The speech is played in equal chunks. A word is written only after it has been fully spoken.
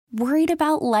Worried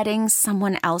about letting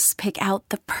someone else pick out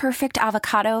the perfect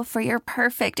avocado for your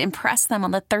perfect impress them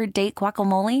on the third date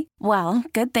guacamole? Well,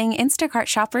 good thing Instacart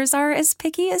shoppers are as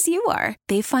picky as you are.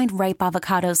 They find ripe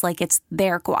avocados like it's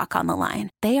their guac on the line.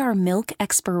 They are milk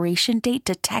expiration date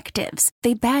detectives.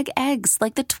 They bag eggs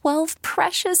like the 12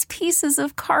 precious pieces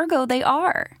of cargo they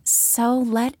are. So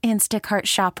let Instacart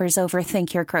shoppers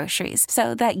overthink your groceries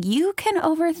so that you can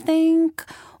overthink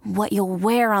what you'll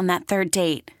wear on that third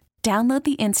date. Download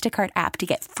the Instacart app to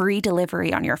get free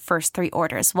delivery on your first 3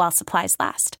 orders while supplies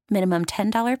last. Minimum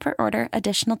 $10 per order.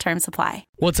 Additional terms apply.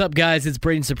 What's up, guys? It's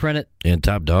Braden Soprenet. And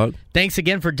Top Dog. Thanks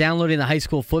again for downloading the High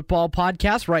School Football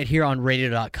Podcast right here on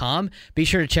radio.com. Be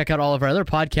sure to check out all of our other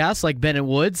podcasts like Ben and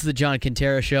Woods, The John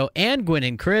Quintero Show, and Gwen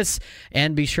and Chris.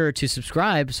 And be sure to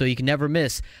subscribe so you can never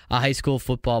miss a High School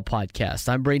Football Podcast.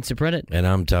 I'm Braden Soprenet. And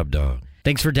I'm Top Dog.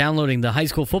 Thanks for downloading the High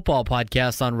School Football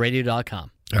Podcast on radio.com.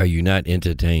 Are you not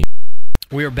entertained?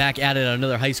 We are back at it on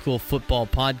another High School Football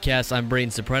Podcast. I'm Braden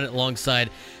Soprenet alongside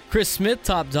Chris Smith,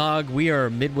 Top Dog. We are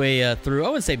midway through. I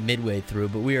wouldn't say midway through,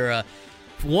 but we are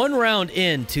one round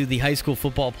into the High School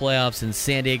Football Playoffs in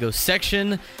San Diego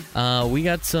section. We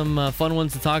got some fun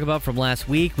ones to talk about from last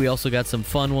week. We also got some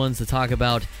fun ones to talk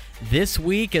about this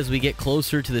week as we get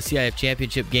closer to the CIF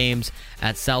Championship games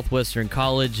at Southwestern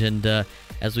College, and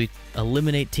as we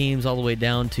eliminate teams all the way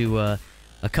down to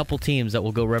a couple teams that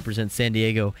will go represent San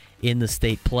Diego in the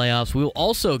state playoffs. We will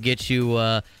also get you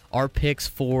our picks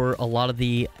for a lot of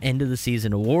the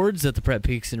end-of-the-season awards that the Prep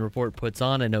Peakson Report puts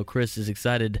on. I know Chris is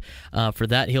excited for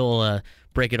that. He'll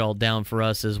break it all down for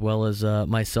us, as well as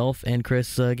myself and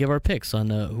Chris give our picks on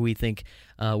who we think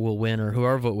will win, or who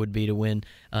our vote would be to win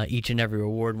each and every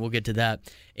award. We'll get to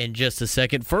that in just a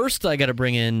second. First, I got to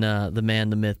bring in the man,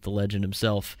 the myth, the legend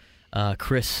himself,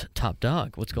 Chris, Top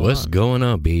Dog. What's going on? What's going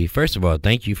on, B? First of all,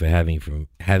 thank you for having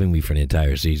me for the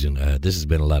entire season. This has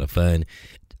been a lot of fun.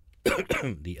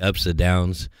 The ups and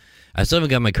downs. I still haven't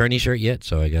got my Kearney shirt yet,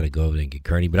 so I got to go over and get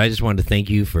Kearney. But I just wanted to thank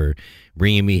you for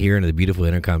bringing me here into the beautiful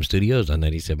Intercom Studios on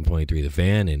 97.3 The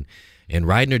Fan and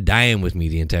riding or dying with me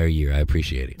the entire year. I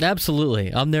appreciate it.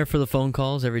 Absolutely. I'm there for the phone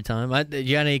calls every time.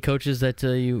 You got any coaches that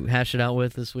you hash it out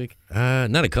with this week?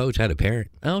 Not a coach. I had a parent.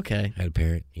 Okay. I had a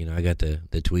parent. You know, I got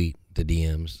the tweet, the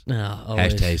DMs,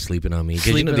 always. hashtag sleeping on me.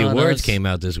 Because, you know, the awards came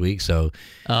out this week, so,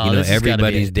 you know,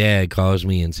 everybody's dad calls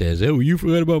me and says, oh, you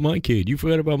forgot about my kid. You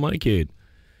forgot about my kid.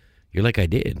 You're like, I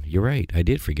did. You're right. I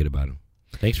did forget about him.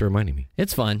 Thanks for reminding me.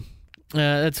 It's fine.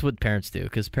 That's what parents do,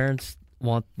 because parents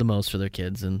want the most for their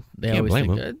kids, and they Can't always blame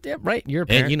think, them. yeah, right, you're a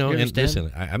parent. And, you know, and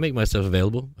listen, I make myself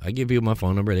available. I give people my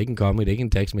phone number. They can call me. They can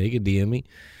text me. They can DM me.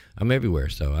 I'm everywhere,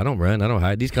 so I don't run. I don't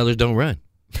hide. These colors don't run.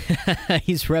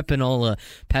 He's repping all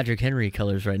Patrick Henry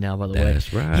colors right now, by the way.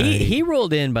 That's right. He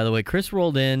rolled in, by the way. Chris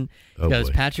rolled in. He's got his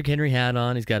boy. Patrick Henry hat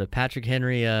on. He's got a Patrick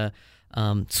Henry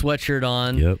sweatshirt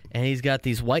on. Yep. And he's got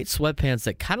these white sweatpants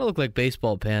that kind of look like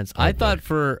baseball pants. I thought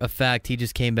for a fact he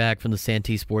just came back from the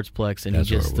Santee Sportsplex and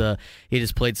he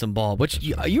just played some ball. Which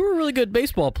you were a really good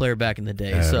baseball player back in the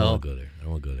day. I so won't go there. I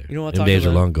won't go there. You know what I'm Them talking days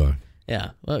about? are long gone. Yeah.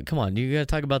 Well, come on. You got to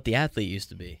talk about the athlete you used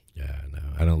to be. Yeah, no,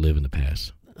 I don't live in the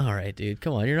past. All right, dude.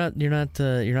 Come on. You're not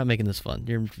making this fun.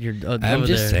 You're I'm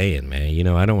just saying, man. You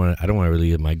know, I don't want to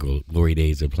relive my glory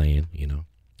days of playing. You know,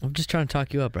 I'm just trying to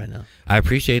talk you up right now. I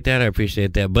appreciate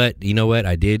that. But you know what?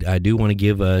 I do want to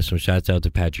give some shouts out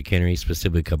to Patrick Henry,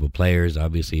 specifically a couple of players.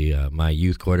 Obviously, my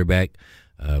youth quarterback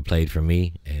played for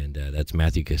me, and that's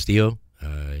Matthew Castillo.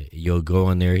 You'll go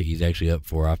on there. He's actually up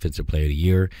for Offensive Player of the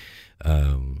Year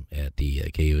at the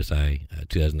KUSI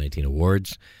 2019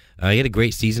 awards. He had a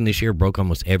great season this year, broke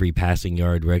almost every passing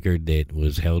yard record that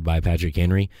was held by Patrick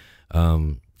Henry.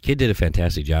 Kid did a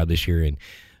fantastic job this year, and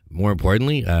more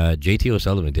importantly, J.T.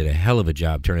 O'Sullivan did a hell of a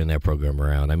job turning that program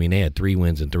around. I mean, they had 3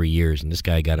 wins in 3 years, and this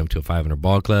guy got them to a 500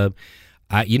 ball club.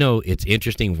 You know, it's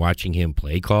interesting watching him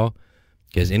play call,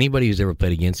 because anybody who's ever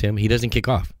played against him, he doesn't kick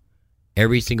off.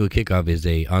 Every single kickoff is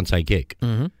a onside kick.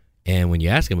 Mm-hmm. And when you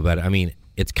ask him about it, I mean,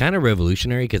 it's kind of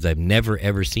revolutionary, because I've never,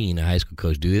 ever seen a high school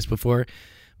coach do this before.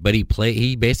 But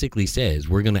he basically says,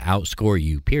 we're going to outscore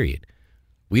you, period.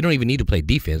 We don't even need to play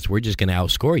defense. We're just going to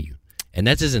outscore you. And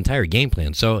that's his entire game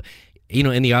plan. So, you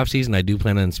know, in the offseason, I do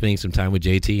plan on spending some time with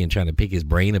JT and trying to pick his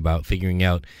brain about figuring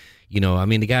out, you know, I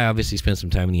mean, the guy obviously spent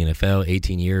some time in the NFL,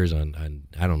 18 years on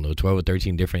I don't know, 12 or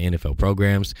 13 different NFL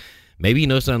programs. Maybe he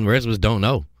knows something the rest of us don't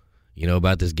know, you know,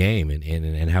 about this game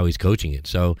and how he's coaching it.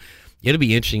 So it'll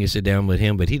be interesting to sit down with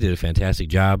him, but he did a fantastic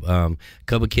job. A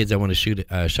couple of kids I want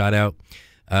to shout out.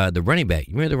 The running back.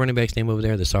 You remember the running back's name over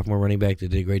there? The sophomore running back that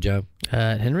did a great job?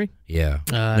 Henry? Yeah.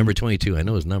 Number 22. I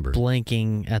know his number.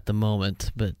 Blanking at the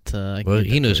moment, but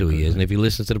he knows who he is. And if he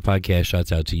listens to the podcast,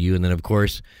 shouts out to you. And then, of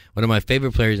course, one of my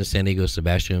favorite players in San Diego,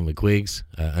 Sebastian McQuiggs,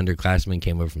 underclassman,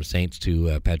 came over from Saints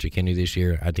to Patrick Henry this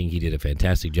year. I think he did a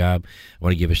fantastic job. I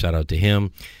want to give a shout out to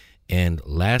him. And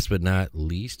last but not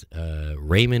least,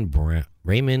 Raymond Brown.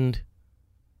 I'm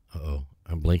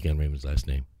blanking on Raymond's last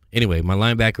name. Anyway, my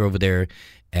linebacker over there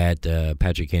at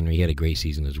Patrick Henry, he had a great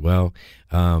season as well.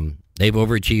 They've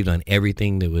overachieved on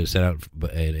everything that was set out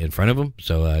in front of them.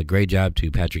 So great job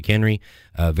to Patrick Henry.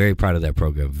 Very proud of that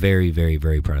program. Very, very,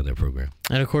 very proud of that program.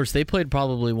 And, of course, they played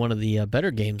probably one of the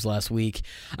better games last week.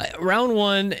 Round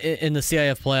one in the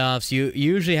CIF playoffs, you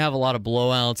usually have a lot of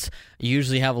blowouts. You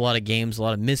usually have a lot of games, a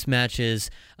lot of mismatches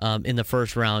in the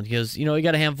first round because, you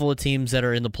got a handful of teams that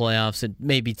are in the playoffs at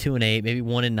maybe 2-8, maybe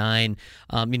 1-9,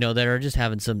 that are just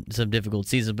having some difficult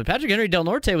seasons. But Patrick Henry Del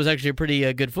Norte was actually a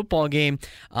pretty good football game.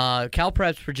 Cal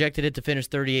Preps projected it to finish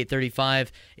 38-35.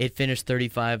 It finished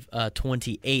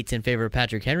 35-28 in favor of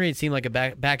Patrick Henry. It seemed like a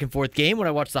back and forth game when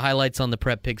I watched the highlights on the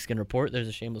Prep Pigskin Report. There's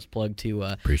a shameless plug to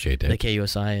appreciate that. The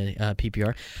KUSI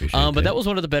PPR. But that was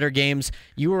one of the better games.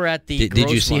 You were at the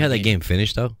Did you see how that game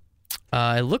finished, though?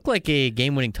 It looked like a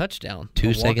game-winning touchdown.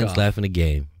 2 seconds left in the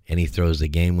game, and he throws the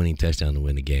game-winning touchdown to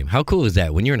win the game. How cool is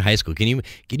that? When you're in high school, can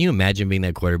you imagine being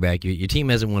that quarterback? Your team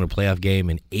hasn't won a playoff game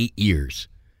in 8 years,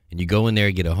 and you go in there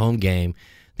and get a home game.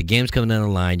 The game's coming down the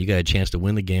line. You got a chance to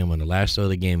win the game on the last throw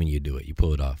of the game, and you do it. You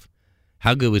pull it off.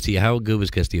 How good was he? How good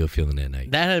was Castillo feeling that night?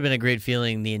 That had been a great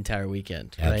feeling the entire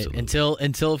weekend, right? Absolutely.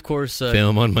 Until of course,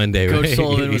 film on Monday, Coach right?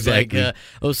 Sullivan was exactly. like,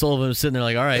 O'Sullivan was sitting there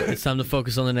like, all right, it's time to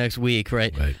focus on the next week,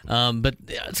 right? But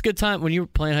it's a good time when you're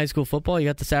playing high school football. You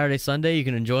got the Saturday, Sunday. You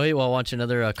can enjoy it while watching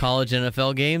other college and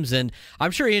NFL games, and I'm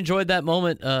sure he enjoyed that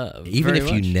moment. Even if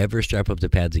very much. you never strap up the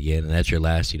pads again, and that's your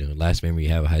last memory you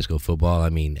have of high school football. I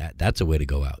mean, that's a way to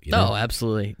go out. Oh,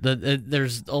 absolutely.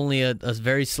 There's only a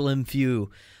very slim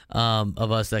few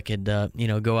of us that could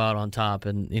go out on top,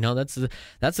 and that's a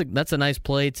nice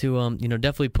play to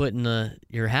definitely put in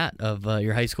your hat of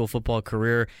your high school football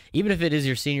career. Even if it is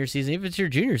your senior season, if it's your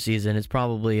junior season, it's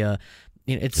probably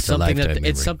it's something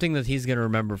that he's going to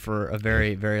remember for a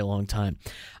very, very long time.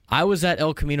 I was at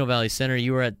El Camino Valley Center.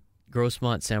 You were at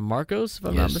Grossmont San Marcos, if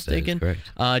I'm not mistaken. That is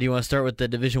correct. Do you want to start with the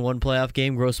Division I playoff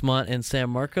game, Grossmont and San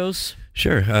Marcos?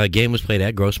 Sure. Game was played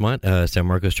at Grossmont. San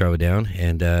Marcos traveled down,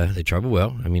 and they traveled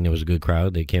well. I mean, it was a good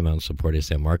crowd. They came out and supported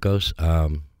San Marcos.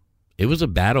 It was a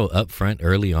battle up front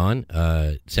early on.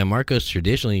 San Marcos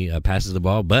traditionally passes the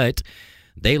ball, but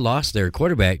they lost their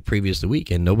quarterback previous the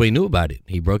week, and nobody knew about it.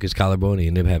 He broke his collarbone and he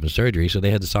ended up having surgery, so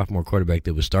they had the sophomore quarterback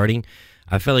that was starting.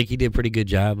 I felt like he did a pretty good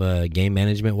job game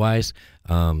management-wise.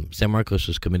 San Marcos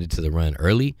was committed to the run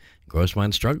early.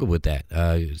 Grossmont struggled with that.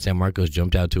 San Marcos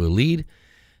jumped out to a lead.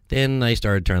 Then they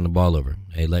started turning the ball over.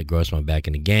 They let Grossmont back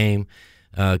in the game.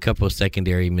 A couple of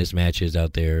secondary mismatches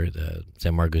out there.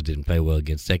 San Marcos didn't play well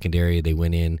against secondary.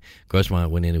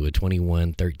 Grossmont went into a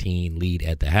 21-13 lead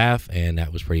at the half, and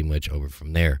that was pretty much over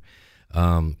from there.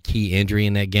 Key injury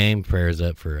in that game. Prayers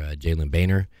up for Jalen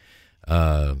Boehner.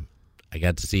 I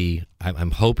got to see,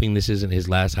 I'm hoping this isn't his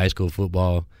last high school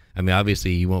football. I mean,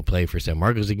 obviously he won't play for San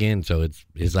Marcos again, so it's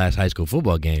his last high school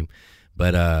football game.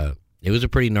 But it was a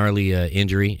pretty gnarly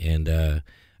injury, and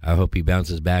I hope he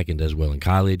bounces back and does well in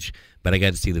college. But I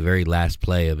got to see the very last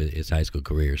play of his high school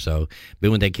career. So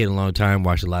been with that kid a long time,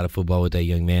 watched a lot of football with that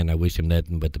young man. I wish him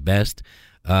nothing but the best.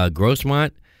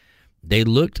 Grossmont, they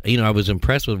looked, I was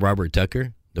impressed with Robert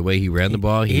Tucker. The way he ran the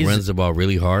ball, he runs the ball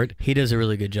really hard. He does a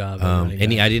really good job. I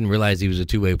didn't realize he was a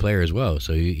two-way player as well.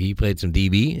 So he played some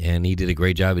DB, and he did a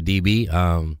great job at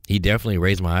DB. He definitely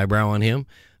raised my eyebrow on him.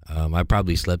 I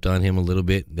probably slept on him a little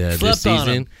bit this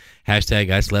season.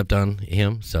 Hashtag I slept on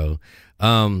him. So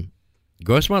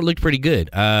Grossmont looked pretty good.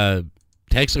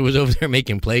 Texler was over there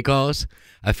making play calls.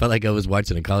 I felt like I was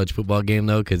watching a college football game,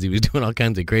 though, because he was doing all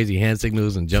kinds of crazy hand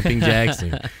signals and jumping jacks.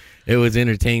 And it was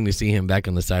entertaining to see him back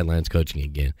on the sidelines coaching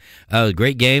again.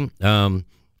 Great game.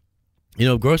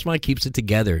 Grossmont keeps it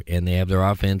together, and they have their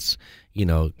offense,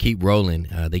 keep rolling.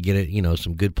 They get it,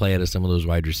 some good play out of some of those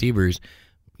wide receivers.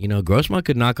 Grossmont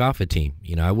could knock off a team.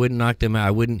 I wouldn't knock them out.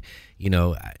 I wouldn't,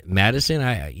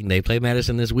 Madison, they play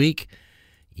Madison this week.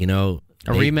 A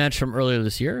rematch from earlier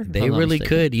this year? They really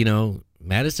could,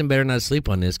 Madison better not sleep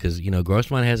on this because,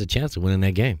 Grossmont has a chance of winning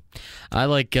that game. I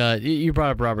like you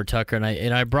brought up Robert Tucker, and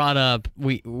I brought up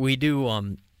we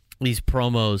do these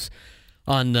promos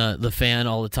on the fan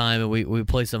all the time, and we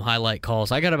play some highlight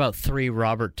calls. I got about 3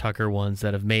 Robert Tucker ones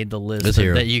that have made the list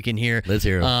that you can hear. Let's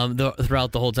hear 'em.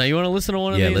 Throughout the whole time. You want to listen to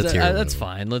one of these? Yeah, let's hear 'em. That's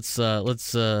fine. Let's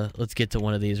get to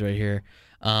one of these right here.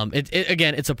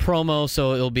 Again, it's a promo,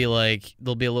 so it'll be like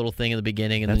there'll be a little thing in the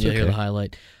beginning, and then you'll hear the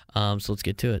highlight. So let's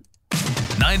get to it.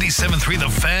 97.3 The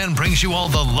Fan brings you all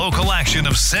the local action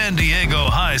of San Diego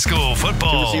high school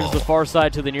football. Two receivers the far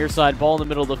side to the near side. Ball in the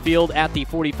middle of the field at the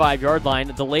 45-yard line.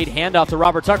 A delayed handoff to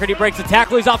Robert Tucker. He breaks the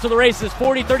tackle. He's off to the races.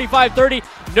 40, 35, 30.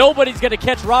 Nobody's going to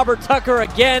catch Robert Tucker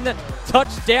again.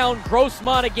 Touchdown.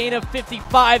 Grossmont, a gain of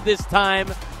 55 this time.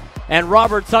 And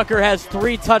Robert Tucker has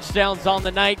 3 touchdowns on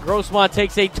the night. Grossmont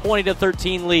takes a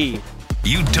 20-13 lead.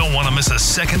 You don't want to miss a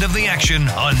second of the action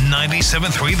on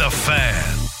 97.3 The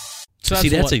Fan. So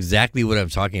that's exactly what I'm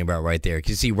talking about right there.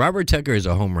 Because, see, Robert Tucker is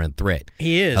a home run threat.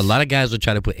 He is. A lot of guys will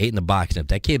try to put 8 in the box, and if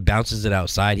that kid bounces it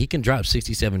outside, he can drop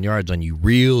 67 yards on you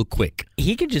real quick.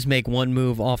 He could just make one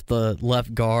move off the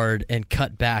left guard and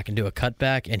cut back and do a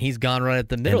cutback, and he's gone right at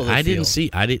the middle of the field.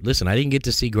 I didn't get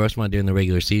to see Grossmont during the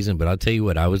regular season, but I'll tell you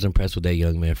what, I was impressed with that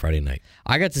young man Friday night.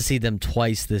 I got to see them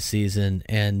twice this season,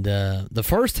 and the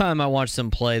first time I watched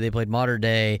them play, they played Mater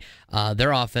Dei.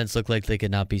 Their offense looked like they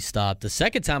could not be stopped. The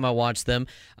second time I watched them,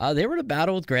 they were in a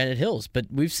battle with Granite Hills, but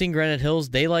we've seen Granite Hills,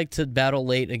 they like to battle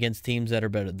late against teams that are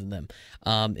better than them.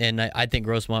 And I think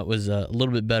Grossmont was a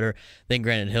little bit better than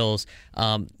Granite Hills.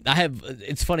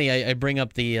 It's funny, I bring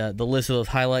up the list of those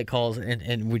highlight calls,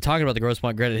 and we talked about the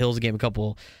Grossmont Granite Hills game a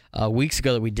couple weeks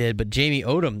ago that we did, but Jamie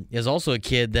Odom is also a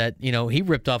kid that, he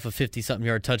ripped off a 50-something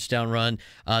yard touchdown run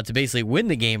to basically win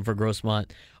the game for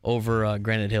Grossmont over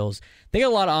Granite Hills. They got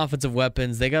a lot of offensive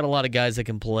weapons. They got a lot of guys that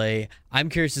can play. I'm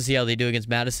curious to see how they do against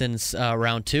Madison's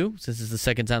round 2, since it's the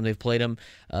second time they've played them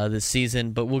this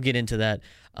season, but we'll get into that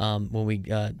when we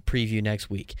preview next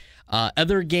week.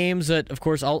 Other games that, of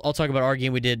course, I'll talk about our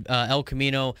game. We did El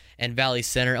Camino and Valley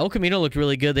Center. El Camino looked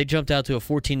really good. They jumped out to a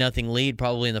 14-0 lead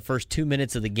probably in the first 2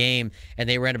 minutes of the game, and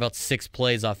they ran about 6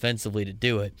 plays offensively to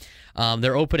do it.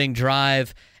 Their opening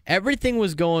drive, everything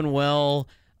was going well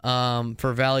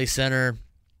for Valley Center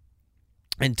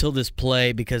until this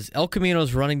play, because El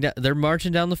Camino's running down. They're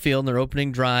marching down the field in their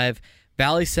opening drive.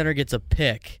 Valley Center gets a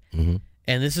pick. Mm-hmm.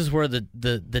 And this is where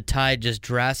the tide just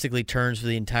drastically turns for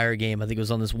the entire game. I think it was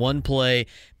on this one play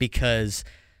because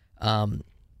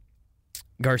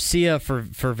Garcia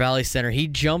for Valley Center, he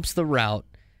jumps the route.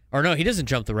 Or no, he doesn't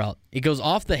jump the route. It goes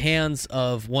off the hands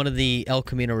of one of the El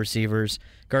Camino receivers.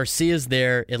 Garcia's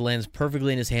there. It lands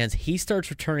perfectly in his hands. He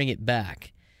starts returning it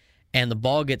back, and the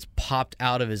ball gets popped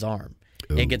out of his arm.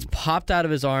 Ooh. It gets popped out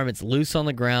of his arm. It's loose on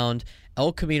the ground.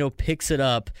 El Camino picks it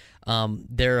up.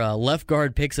 Their left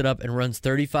guard picks it up and runs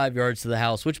 35 yards to the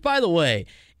house, which, by the way,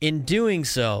 in doing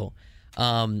so,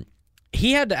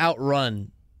 he had to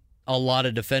outrun a lot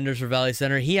of defenders for Valley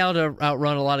Center. He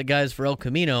outrun a lot of guys for El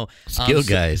Camino. Skill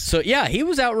guys. So, yeah, he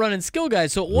was outrunning skill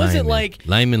guys. So it wasn't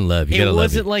Lineman love. It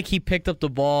wasn't like he picked up the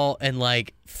ball and,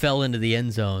 fell into the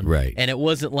end zone. Right. And it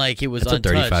wasn't like it was That's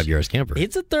untouched. a 35-yard scamper.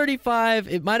 It's a 35.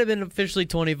 It might have been officially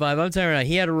 25. I'm telling you right now,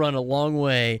 he had to run a long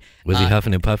way. Was he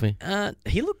huffing and puffing?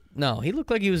 He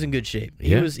looked like he was in good shape.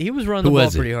 Yeah? He was running the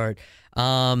ball pretty hard.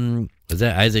 Was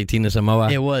that Isaac Tina Samoa?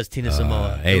 It was Tina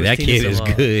Samoa. Hey, that kid is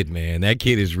good, man. That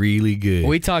kid is really good.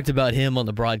 We talked about him on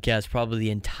the broadcast probably the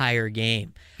entire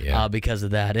game because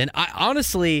of that. And I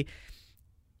honestly,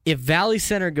 if Valley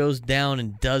Center goes down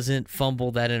and doesn't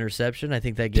fumble that interception, I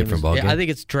think that game different ball game. I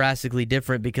think it's drastically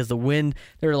different because the wind,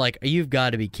 they're like, you've got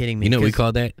to be kidding me. You know what we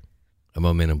call that? A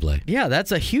momentum play. Yeah,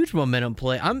 that's a huge momentum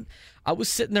play. I was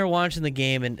sitting there watching the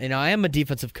game, and I am a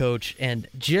defensive coach, and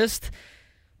just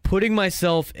putting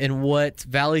myself in what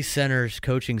Valley Center's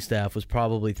coaching staff was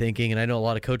probably thinking, and I know a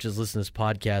lot of coaches listen to this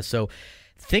podcast, so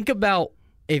think about,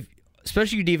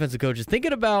 especially you defensive coaches,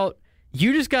 thinking about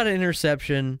you just got an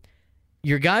interception,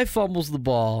 your guy fumbles the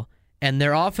ball, and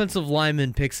their offensive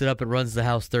lineman picks it up and runs the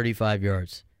house 35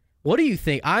 yards. What do you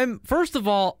think? First of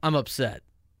all, I'm upset.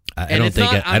 I don't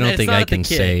think I can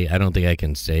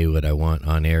say what I want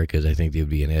on air because I think it would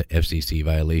be an FCC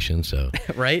violation. So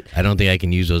right, I don't think I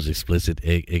can use those explicit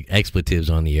expletives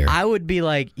on the air. I would be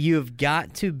like, you've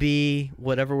got to be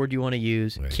whatever word you want to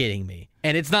use. Right. Kidding me.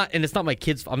 And it's not my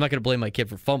kid's. I'm not going to blame my kid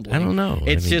for fumbling. I don't know.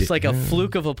 It's just like a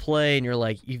fluke of a play, and you're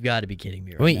like, you've got to be kidding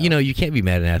me right now. You can't be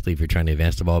mad at an athlete for trying to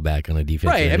advance the ball back on a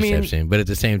defensive interception. But at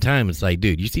the same time, it's like,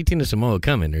 dude, you see Tina Samoa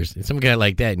coming. There's some guy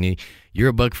like that, and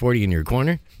you're $140 in your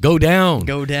corner. Go down.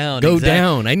 Go down. Go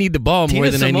down. I need the ball more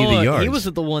than I need the yards. He was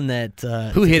the one that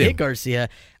who hit him? Garcia.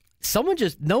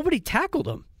 Nobody tackled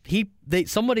him.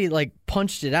 somebody like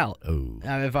punched it out. Oh.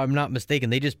 If I'm not mistaken,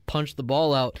 they just punched the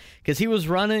ball out because he was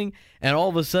running, and all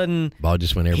of a sudden, Ball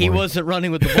just went airborne. he wasn't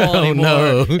running with the ball Oh, anymore.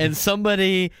 no. And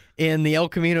somebody in the El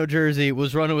Camino jersey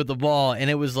was running with the ball, and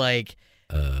it was like,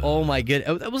 oh my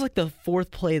goodness, that was like the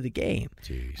fourth play of the game.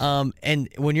 Jeez. And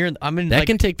when I'm in, That like,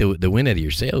 can take the wind out of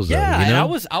your sails, yeah, though. You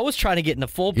know? and I was trying to get in a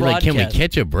full You're like, broadcast. can we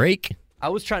catch a break? I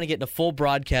was trying to get in a full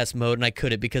broadcast mode, and I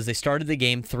couldn't because they started the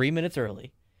game 3 minutes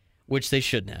early, which they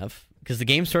shouldn't have because the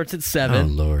game starts at 7. Oh,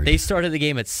 Lord. They started the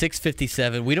game at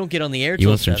 6:57. We don't get on the air till You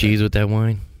want some 7. cheese with that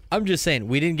wine? I'm just saying,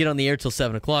 we didn't get on the air till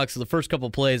 7 o'clock, so the first couple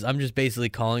plays, I'm just basically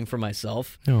calling for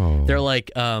myself. Oh. They're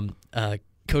like,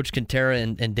 Coach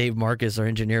Quintera and Dave Marcus, our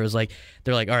engineer, was like,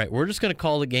 they're like, all right, we're just going to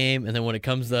call the game, and then when it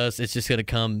comes to us, it's just going to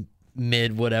come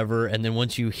mid whatever, and then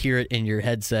once you hear it in your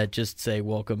headset, just say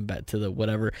welcome back to the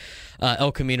whatever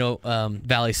El Camino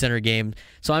Valley Center game.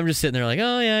 So I'm just sitting there like,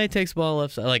 oh yeah, he takes the ball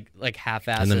left side, like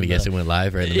half-assed. And then I guess it went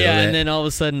live right in the middle yeah, of that. and then all of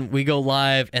a sudden we go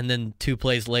live, and then 2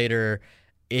 plays later,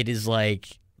 it is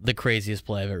like the craziest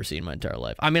play I've ever seen in my entire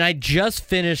life. I mean, I just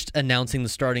finished announcing the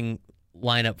starting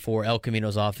lineup for El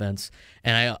Camino's offense,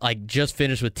 and I just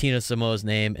finished with Tina Samoa's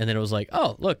name, and then it was like,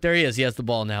 oh, look, there he is. He has the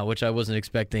ball now, which I wasn't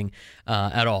expecting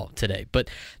at all today. But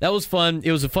that was fun.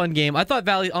 It was a fun game. I thought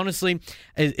Valley, honestly,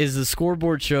 as the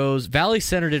scoreboard shows, Valley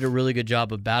Center did a really good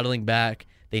job of battling back.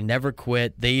 They never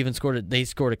quit. They even scored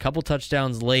a couple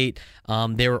touchdowns late.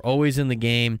 They were always in the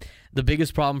game. The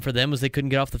biggest problem for them was they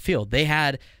couldn't get off the field. They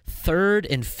had 3rd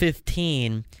and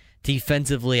 15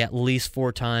 defensively at least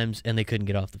 4 times, and they couldn't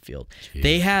get off the field. Jeez.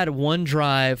 They had one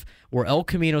drive where El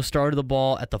Camino started the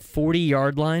ball at the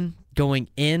 40-yard line going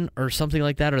in or something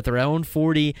like that, or at their own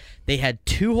 40. They had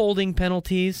 2 holding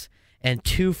penalties and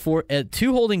two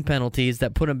holding penalties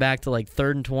that put them back to like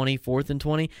 3rd and 20, 4th and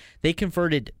 20. They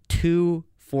converted 2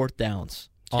 4th downs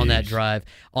on that drive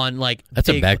on like that's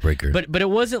a backbreaker. But it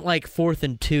wasn't like 4th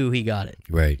and 2 he got it.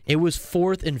 Right. It was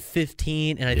 4th and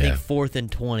 15 and I think 4th and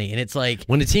 20. And it's like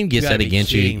when the team gets that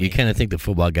against you, you kind of think the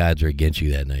football gods are against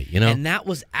you that night, you know? And that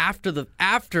was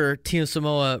after Tina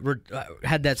Samoa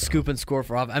had that scoop and score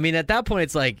for off. I mean, at that point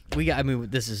it's like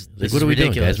this is what are we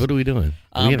ridiculous. doing, guys? What are we doing?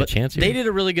 Do we have a chance here? They did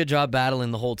a really good job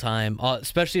battling the whole time,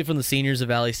 especially from the seniors of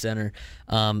Valley Center.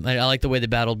 I like the way they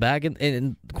battled back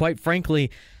and quite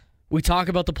frankly, we talk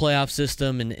about the playoff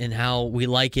system and how we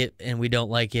like it and we don't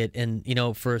like it. And,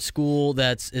 for a school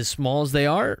that's as small as they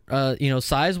are,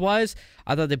 size-wise,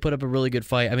 I thought they put up a really good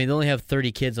fight. I mean, they only have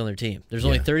 30 kids on their team. There's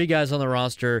only 30 guys on the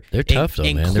roster. They're tough, though,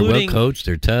 man. They're well-coached.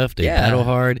 They're tough. They battle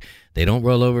hard. They don't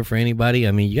roll over for anybody.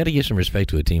 I mean, you got to give some respect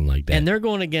to a team like that. And they're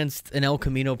going against an El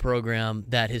Camino program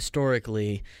that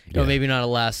historically, maybe not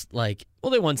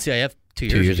they won CIF 2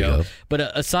 years ago. But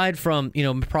aside from,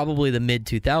 probably the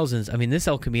mid-2000s, I mean, this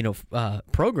El Camino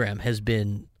program has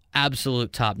been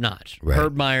absolute top-notch. Right.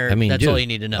 Herb Meyer, that's all you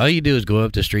need to know. All you do is go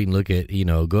up the street and look at,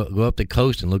 go up the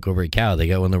coast and look over at Cal. They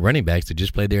got one of the running backs that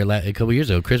just played there a couple years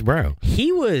ago, Chris Brown.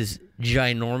 He was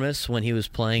ginormous when he was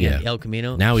playing at El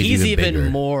Camino. Now he's even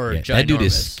more ginormous. That dude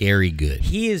is scary good.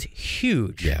 He is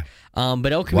huge. Yeah.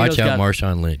 But El Camino's watch out,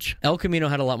 Marshawn Lynch. El Camino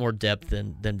had a lot more depth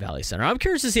than Valley Center. I'm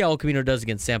curious to see how El Camino does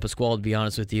against San Pasqual, to be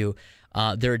honest with you.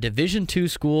 They're a Division II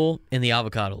school in the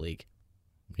Avocado League.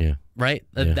 Yeah. Right?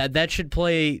 Yeah. That should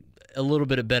play a little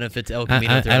bit of benefit to El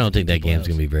Camino. I don't think that game's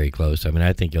going to be very close. I mean,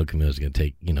 I think El Camino's going to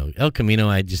take, El Camino,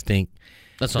 I just think.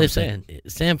 That's what I'm saying.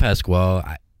 San Pasqual,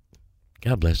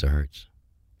 God bless their hearts.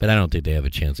 But I don't think they have a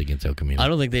chance against El Camino. I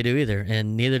don't think they do either,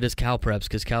 and neither does Cal Preps,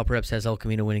 because Cal Preps has El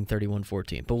Camino winning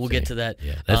 31-14. But we'll get to that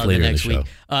that's later next in the week.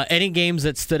 Any games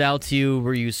that stood out to you?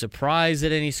 Were you surprised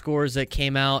at any scores that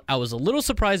came out? I was a little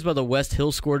surprised by the West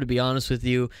Hill score, to be honest with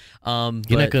you. You're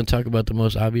not going to talk about the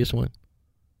most obvious one?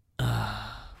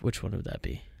 Which one would that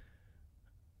be?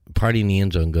 Party in the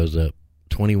End Zone goes up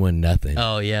 21-0.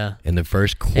 Oh, yeah. In the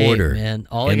first quarter. Hey, man,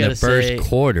 all I got to say, in the first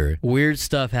quarter. Weird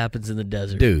stuff happens in the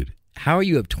desert. Dude. How are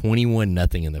you up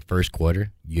 21-0 in the first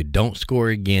quarter? You don't score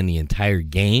again the entire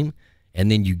game, and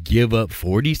then you give up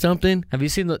 40-something?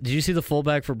 Did you see the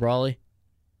fullback for Brawley?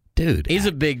 Dude. He's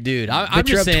a big dude. But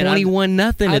you're up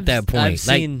 21-0 at that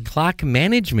point. Clock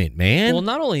management, man. Well,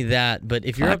 not only that, but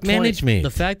if you're clock up 20, management.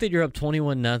 The fact that you're up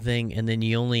 21-0 and then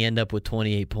you only end up with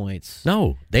 28 points.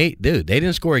 No, they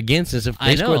didn't score again since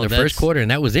they scored in the first quarter, and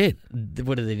that was it.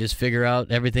 What did they just figure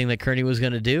out everything that Kearney was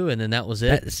going to do, and then that was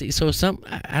it?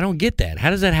 I don't get that.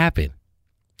 How does that happen?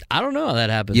 I don't know how that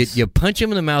happens. You punch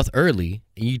him in the mouth early,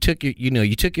 and you took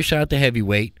your shot at the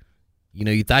heavyweight.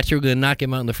 You thought you were going to knock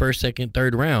him out in the first, second,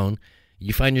 third round.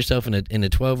 You find yourself in a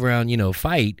 12-round,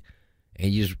 fight, and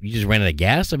you just ran out of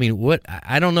gas. I mean, what?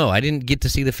 I don't know. I didn't get to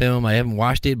see the film. I haven't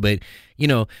watched it, but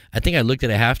I think I looked at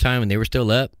it at halftime and they were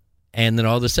still up, And then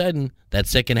all of a sudden, that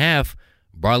second half,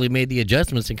 Brawley made the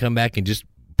adjustments and come back and just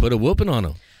put a whooping on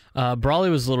him. Brawley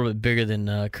was a little bit bigger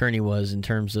than Kearney was in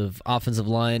terms of offensive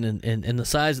line and the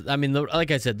size. I mean,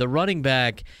 like I said, the running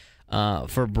back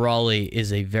for Brawley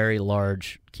is a very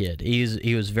large kid.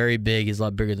 He was very big. He's a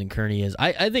lot bigger than Kearney is.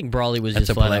 I think Brawley was That's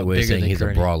just a flat polite out way of bigger saying than he's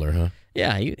Kearney. a brawler, huh?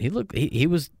 Yeah, he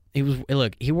was.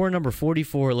 Look, he wore number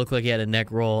 44. It looked like he had a neck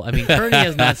roll. I mean, Kearney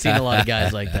has not seen a lot of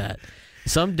guys like that.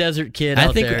 Some desert kid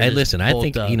out there. Hey, listen, I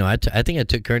think up. I think I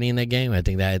took Kearney in that game. I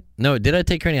think that did I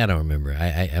take Kearney? I don't remember.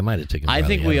 I might have taken. I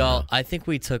think know. I think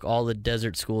we took all the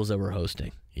desert schools that we're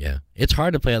hosting. Yeah, it's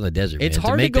hard to play on the desert. It's man.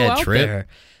 hard to make go that out trip. there.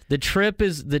 The trip.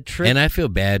 And I feel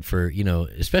bad for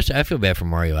especially I feel bad for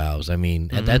Mario Alves. I mean,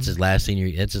 that's his last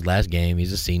senior. That's his last game.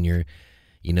 He's a senior.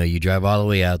 You drive all the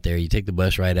way out there. You take the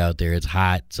bus ride out there. It's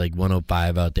hot. It's like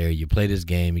 105 out there. You play this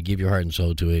game. You give your heart and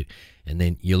soul to it, and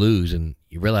then you lose, and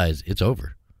you realize it's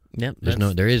over. Yep.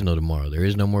 There is no tomorrow. There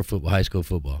is no more football, high school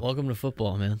football. Welcome to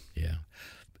football, man. Yeah,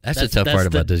 that's the tough part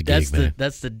about this gig, man.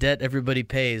 That's the debt everybody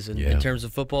pays in terms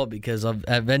of football because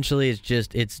eventually it's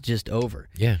just over.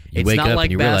 Yeah, you It's wake not up like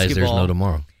and you realize there's basketball. no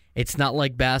tomorrow. It's not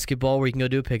like basketball where you can go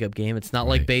do a pickup game. It's not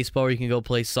like baseball where you can go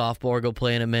play softball or go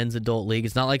play in a men's adult league.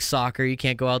 It's not like soccer. You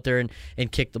can't go out there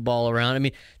and kick the ball around. I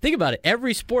mean, think about it.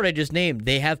 Every sport I just named,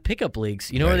 they have pickup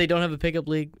leagues. You know where they don't have a pickup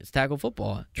league? It's tackle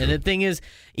football. True. And the thing is,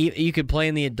 you could play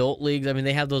in the adult leagues. I mean,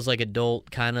 they have those like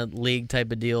adult kind of league type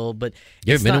of deal, but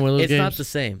You ever been in one of those it's not games? the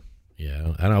same.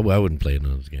 Yeah, I wouldn't play in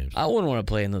those games. I wouldn't want to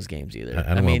play in those games either.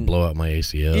 I don't want to blow out my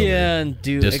ACL. Yeah, or and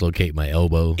dislocate my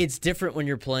elbow. It's different when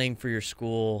you're playing for your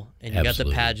school and you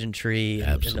Absolutely. got the pageantry and the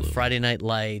Absolutely. Friday night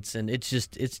lights, and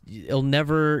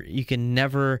you can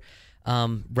never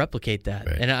replicate that.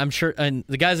 Right. And I'm sure, and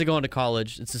the guys that go into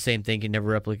college, it's the same thing. You can never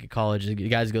replicate college. The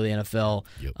guys that go to the NFL,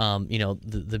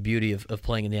 the beauty of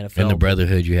playing in the NFL. And the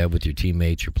brotherhood you have with your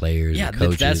teammates, your players, Yeah, the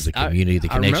coaches, the community, the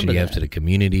I connection remember you have that. to the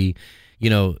community.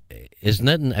 It's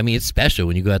nothing. I mean, it's special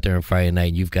when you go out there on Friday night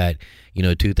and you've got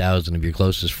 2,000 of your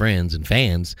closest friends and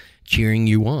fans cheering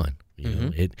you on.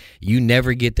 You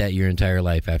never get that your entire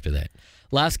life after that.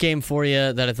 Last game for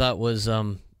you that I thought was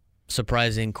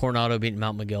surprising: Coronado beating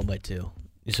Mount Miguel by 2.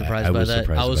 You surprised I by was that?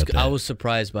 surprised about that. I was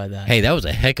surprised by that. Hey, that was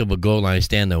a heck of a goal line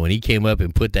stand, though. When he came up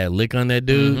and put that lick on that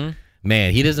dude,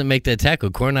 man, he doesn't make that tackle.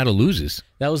 Coronado loses.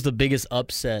 That was the biggest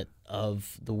upset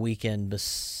of the weekend.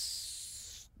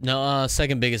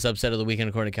 Second biggest upset of the weekend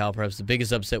according to Cal Preps. The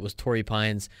biggest upset was Torrey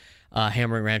Pines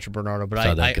hammering Rancho Bernardo. But I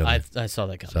saw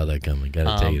that coming. Saw that coming.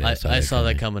 Got to tell you that. I saw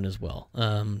that coming as well.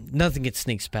 Nothing gets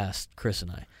sneaks past Chris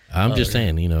and I. I'm just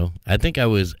saying, I think I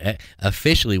was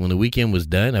officially, when the weekend was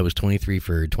done, I was 23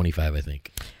 for 25, I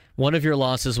think. One of your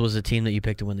losses was a team that you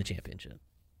picked to win the championship.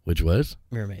 Which was?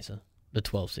 Mira Mesa, the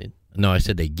 12 seed. No, I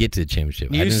said they get to the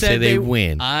championship. You I didn't said say they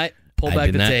win. I pulled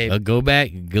back the tape. Go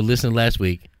back, go listen to last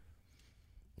week.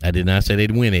 I did not say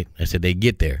they'd win it. I said they'd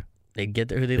get there. They'd get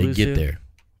there. Who they They'd lose get to? there.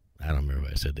 I don't remember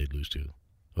what I said they'd lose to.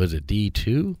 Was it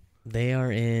D2? They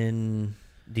are in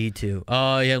D2.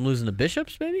 Oh, yeah, I'm losing to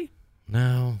Bishops, maybe?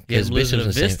 No. You had them losing to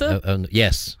Bishop's the same- Vista?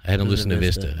 Yes, I had them losing to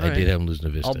Vista. All I right. did have them losing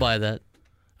to Vista. I'll buy that.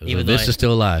 Even Vista's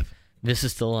still alive.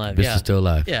 Vista's still alive. Vista's yeah. still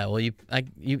alive. Yeah, well, you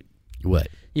What?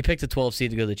 picked a 12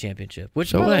 seed to go to the championship. Which,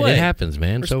 So by what? the way, it happens,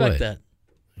 man. So respect what? that.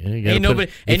 Yeah, you gotta Ain't put-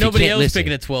 nobody, if ain't you nobody can't- else listen,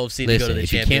 picking a 12 seed to go to the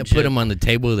if you championship. can't put them on the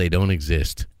table, they don't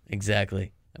exist.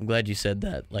 Exactly. I'm glad you said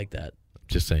that like that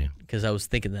Just saying. because I was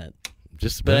thinking that.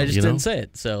 Just, But well, I just didn't say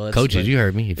it. So that's Coaches, what- you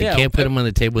heard me. If you Yeah, can't put them on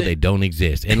the table, they don't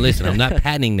exist. And listen, I'm not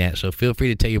patenting that, so feel free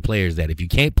to tell your players that. If you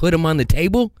can't put them on the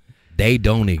table, they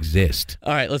don't exist.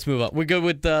 All right, let's move on. We're good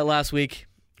with last week.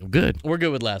 Good. We're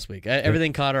good with last week.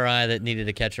 Everything caught our eye that needed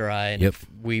to catch our eye. And Yep. if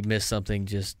we missed something,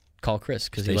 just call Chris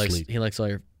because Stay asleep. he likes all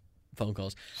your phone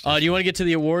calls. Do you want to get to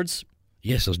the awards?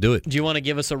 Yes, let's do it. Do you want to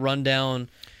give us a rundown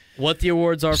what the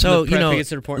awards are So, for the Prep you know, Against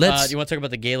the Report? let's- do you want to talk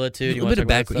about the gala too? Do you A want bit to of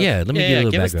talk about background. Yeah, let me give you a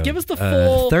little background. Give us the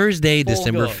full Thursday, full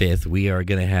December go. 5th, we are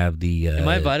going to have the. Am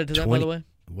I invited to that, by the way?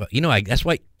 Well, that's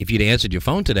why if you'd answered your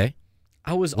phone today,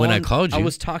 I was when I called I you.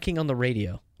 was talking on the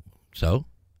radio. so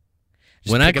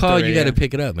Just when I pick up the call, you radio. got to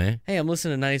pick it up, man. Hey, I'm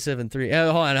listening to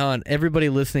 97.3. Hold on. Everybody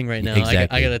listening right now,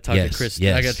 Exactly. I got to talk Yes, to Chris.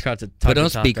 yes. I got to talk to Put on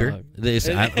Top speaker. Dog.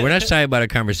 We're not shy about our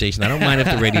conversation. I don't mind if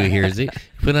the radio hears it.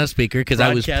 Put on speaker because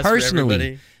I was Broadcast for personally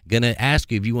everybody. going to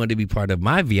ask you if you wanted to be part of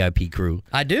my VIP crew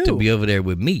I do. to be over there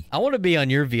with me. I want to be on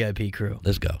your VIP crew.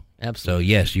 Let's go. Absolutely. So,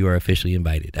 yes, you are officially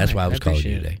invited. That's All why I right, was I calling you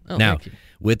appreciate today. it. Oh, Now, thank you.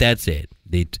 with that said,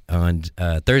 on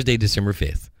Thursday, December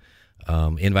 5th,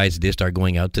 invites did start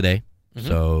going out today. Mm-hmm.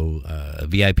 So,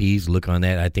 VIPs, look on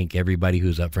that. I think everybody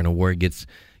who's up for an award gets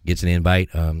an invite.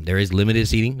 There is limited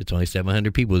seating. It's only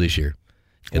 700 people this year.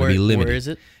 It's going to be limited. Where is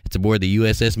it? It's aboard the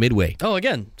USS Midway. Oh,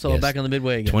 again. So Yes. back on the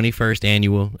Midway again. 21st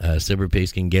annual Silver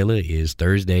Pigskin Gala is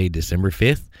Thursday, December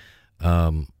 5th.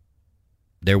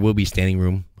 There will be standing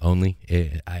room only.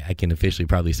 I can officially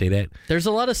probably say that. There's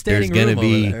a lot of standing room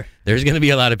over there. There's going to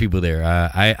be a lot of people there.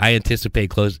 I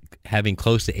anticipate having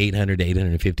close to 800 to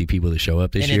 850 people to show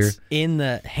up this year. It's in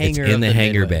the hangar. It's in the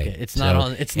hangar Midway. bay. Okay. It's not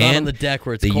on the deck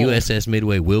where it's the cold. USS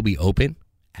Midway will be open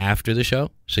after the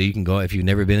show, so you can go if you've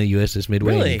never been to USS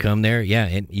Midway. Really? You come there, yeah,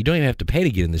 and you don't even have to pay to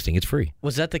get in this thing. It's free.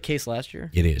 Was that the case last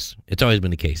year? It is. It's always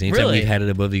been the case. Anytime Really? we've had it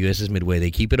above the USS Midway, they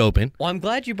keep it open. Well, I'm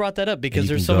glad you brought that up because And you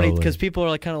there's can so many. go Because people are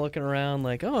like kind of looking around,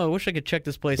 like, oh, I wish I could check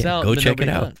this place out. Go but check it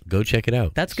nobody's out. done. Go check it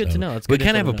out. That's good to know. It's we good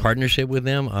kind to of have a know. partnership with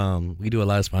them. We do a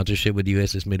lot of sponsorship with the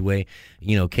USS Midway.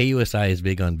 You know, KUSI is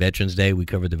big on Veterans Day. We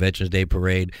covered the Veterans Day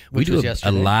parade. Which we was do a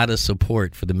yesterday. lot of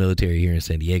support for the military here in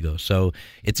San Diego. So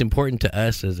it's important to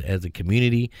us as a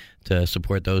community to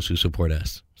support those who support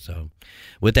us. So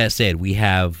with that said, we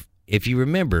have, if you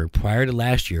remember, prior to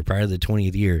last year, prior to the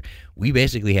 20th year, we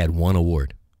basically had one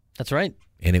award. That's right.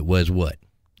 And it was what?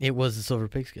 It was the Silver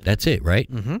Pigskin. That's it,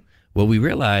 right? Mm-hmm. Well, we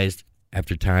realized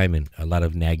after time and a lot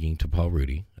of nagging to Paul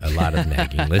Rudy,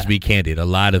 let's be candid, a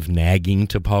lot of nagging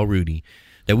to Paul Rudy,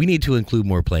 that we need to include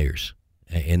more players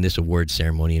in this award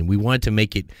ceremony. And we wanted to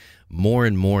make it more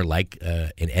and more like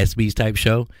an ESPYs type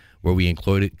show where we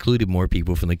included more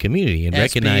people from the community and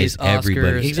recognize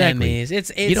everybody. Oscars, Exactly. Emmys.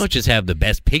 It's you don't just have the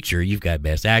best picture. You've got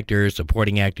best actor,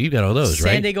 supporting actor. You've got all those,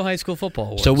 right? San Diego High School Football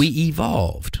Awards. So we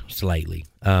evolved slightly.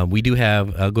 We do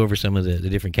have, I'll go over some of the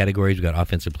different categories. We've got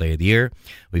Offensive Player of the Year.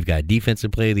 We've got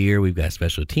Defensive Player of the Year. We've got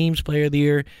Special Teams Player of the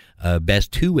Year.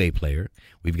 Best Two-Way Player.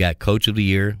 We've got Coach of the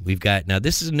Year. We've got, now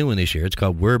this is a new one this year. It's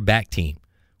called We're Back Team,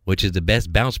 which is the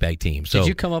best bounce back team. So did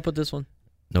you come up with this one?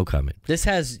 No comment. This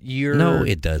has your... No,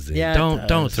 it doesn't. Yeah,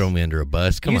 Don't throw me under a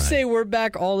bus. Come on. You say we're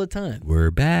back all the time. We're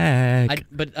back.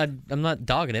 I'm not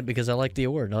dogging it because I like the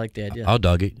award. I like the idea. I'll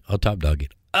dog it. I'll top dog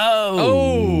it.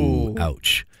 Oh.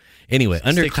 Ouch. Anyway,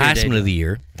 Underclassmen of the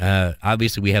Year.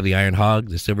 Obviously, we have the Iron Hog,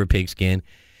 the Silver Pigskin.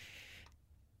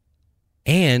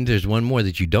 And there's one more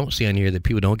that you don't see on here that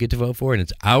people don't get to vote for, and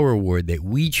it's our award that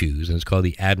we choose, and it's called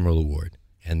the Admiral Award.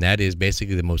 And that is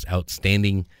basically the most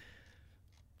outstanding,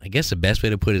 I guess the best way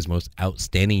to put it is most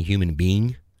outstanding human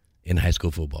being in high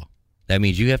school football. That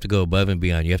means you have to go above and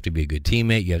beyond. You have to be a good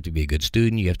teammate. You have to be a good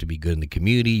student. You have to be good in the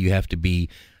community. You have to be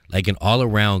like an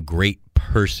all-around great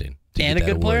person. And a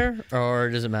good player, or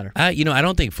does it matter? I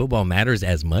don't think football matters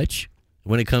as much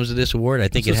when it comes to this award. I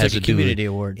think it has like a to do community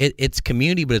with, award. It's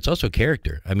community, but it's also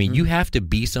character. I mean, you have to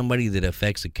be somebody that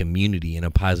affects a community in a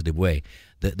positive way.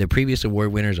 The previous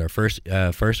award winners, our first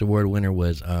award winner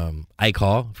was Ike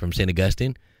Hall from St.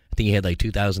 Augustine. I think he had like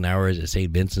 2,000 hours at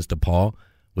St. Vincent's de Paul,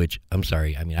 which, I'm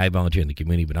sorry, I mean, I volunteer in the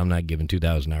community, but I'm not giving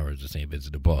 2,000 hours to St.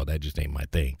 Vincent de Paul. That just ain't my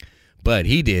thing. But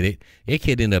he did it. That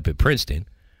kid ended up at Princeton.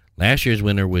 Last year's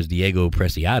winner was Diego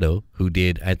Preciado, who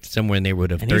did somewhere in the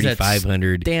neighborhood of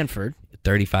 3,500 Stanford.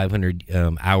 3,500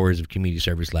 hours of community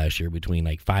service last year between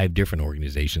like 5 different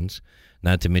organizations,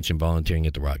 not to mention volunteering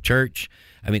at the Rock Church.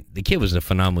 I mean, the kid was a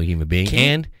phenomenal human being,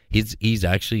 and he's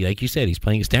actually, like you said, he's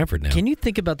playing at Stanford now. Can you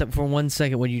think about that for 1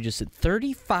 second when you just said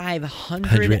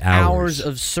 3,500 hours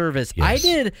of service? Yes. I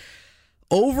did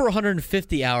over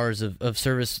 150 hours of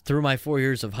service through my 4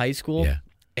 years of high school. Yeah.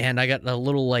 And I got a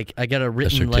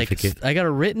certificate. I got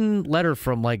a written letter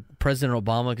from like President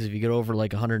Obama, because if you get over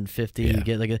like 150, you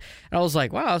get like and I was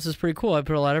like, wow, this is pretty cool. I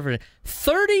put a lot of effort in.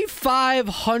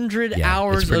 3,500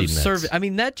 hours of service. I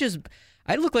mean,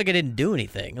 I looked like I didn't do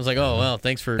anything. I was like, oh, well,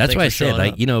 thanks for That's why I said,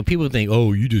 like, people think,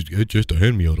 oh, it's just a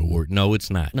hand-me-out award. No, it's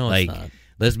not. No, like, it's not.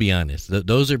 Let's be honest.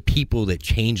 Those are people that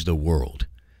change the world.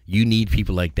 You need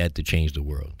people like that to change the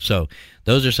world. So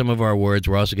those are some of our awards.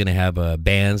 We're also going to have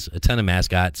bands, a ton of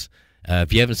mascots.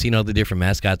 If you haven't seen all the different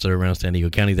mascots that are around San Diego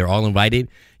County, they're all invited.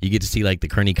 You get to see like the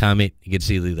Kearney Comet. You get to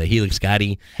see the Helix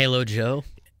Scotty. Halo Joe.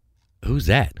 Who's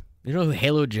that? You know who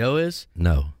Halo Joe is?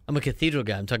 No. I'm a cathedral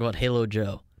guy. I'm talking about Halo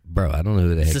Joe. Bro, I don't know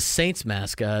who that is. It's the Saints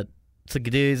mascot. It's a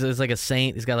dude. He's like a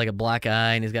saint. He's got like a black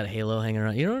eye and he's got a halo hanging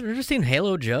around. You know, you ever seen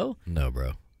Halo Joe? No,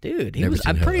 bro. Dude, Never seen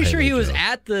I'm pretty sure he Halo was Joe.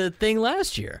 at the thing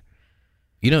last year.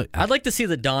 You know, I'd like to see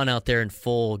the Don out there in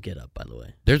full get up, by the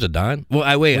way. There's a Don? Well,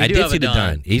 I do did have see a the Don.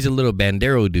 Don. He's a little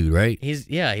bandero dude, right?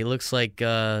 He looks like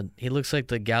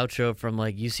the gaucho from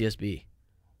like UCSB.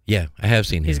 Yeah, I have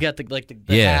seen him. He's got the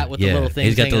hat with the little things.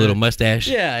 He's got the hanging little out. mustache.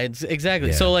 Yeah, it's exactly.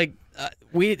 Yeah. So like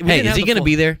we Hey, didn't is have he the going to full-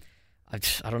 be there?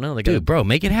 I don't know. They Dude, bro,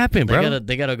 make it happen, bro.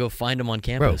 They gotta go find him on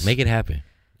Bro, campus. make it happen.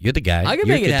 You're the guy. I can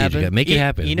You're make it a cathedral happen. guy. Make it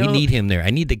happen. You know- we need him there.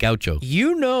 I need the gaucho.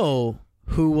 You know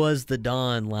who was the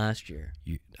Don last year?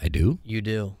 I do? You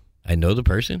do. I know the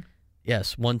person?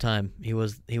 Yes, one time he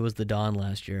was the Don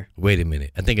last year. Wait a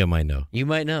minute. I think I might know. You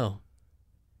might know.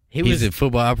 He's in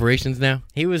football operations now?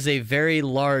 He was a very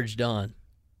large Don.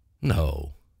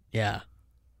 No. Yeah.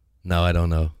 No, I don't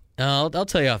know. I'll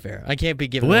tell you off air. I can't be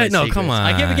giving away What? No, secrets. come on.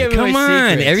 I can't be giving away Come on.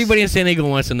 secrets. Everybody in San Diego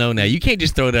wants to know now. You can't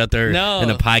just throw it out there in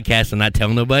a podcast and not tell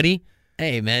nobody.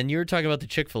 Hey, man, you were talking about the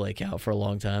Chick-fil-A cow for a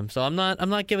long time, so I'm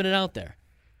not giving it out there.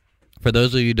 For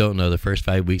those of you who don't know, the first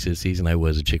 5 weeks of the season, I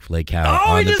was a Chick-fil-A cow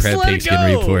Oh, on the Prep Pigskin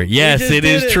Report. He Yes, just it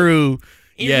did is it. true.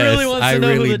 He yes, really wants I to know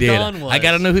really who the did. Don was. I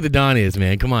got to know who the Don is,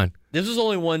 man. Come on. This was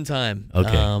only one time.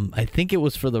 Okay. I think it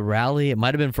was for the rally. It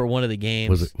might have been for one of the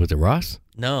games. Was it Ross?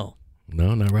 No.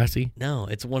 No, not Rossi. No,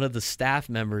 it's one of the staff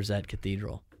members at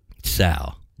Cathedral.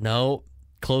 Sal. No,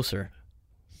 closer.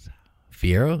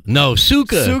 Fierro? No,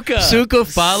 Suka. Suka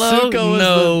follow? Suka was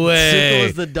No way. Suka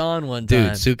was the Don one time.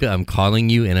 Dude, Suka, I'm calling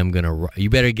you, and I'm going to –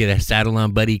 you better get a saddle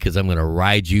on, buddy, because I'm going to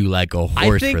ride you like a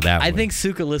horse for that one. I think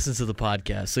Suka listens to the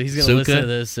podcast, so he's going to listen to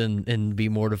this and be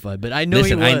mortified. But I know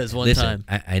he was one time.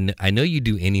 I know you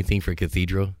do anything for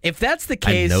Cathedral. If that's the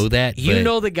case, I know that, you but-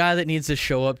 know the guy that needs to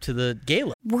show up to the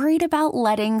gala. Worried about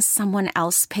letting someone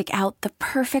else pick out the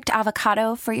perfect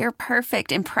avocado for your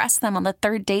perfect impress them on the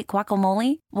third date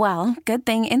guacamole? Well, good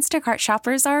thing Instacart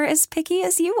shoppers are as picky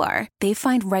as you are. They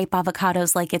find ripe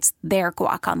avocados like it's their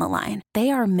guac on the line.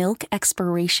 They are milk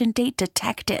expiration date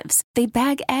detectives. They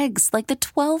bag eggs like the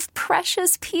 12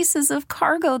 precious pieces of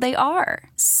cargo they are.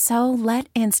 So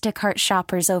let Instacart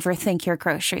shoppers overthink your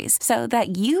groceries so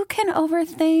that you can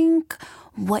overthink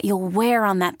what you'll wear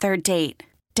on that third date.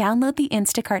 Download the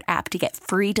Instacart app to get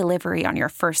free delivery on your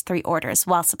first 3 orders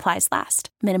while supplies last.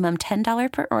 Minimum $10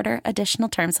 per order. Additional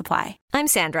terms apply. I'm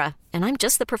Sandra, and I'm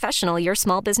just the professional your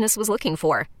small business was looking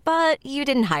for. But you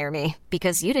didn't hire me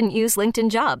because you didn't use LinkedIn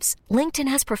Jobs. LinkedIn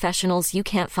has professionals you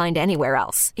can't find anywhere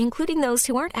else, including those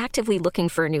who aren't actively looking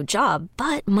for a new job,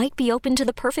 but might be open to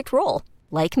the perfect role,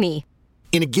 like me.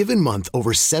 In a given month,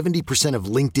 over 70% of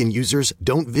LinkedIn users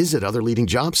don't visit other leading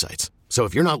job sites. So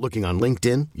if you're not looking on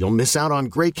LinkedIn, you'll miss out on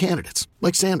great candidates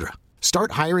like Sandra.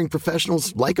 Start hiring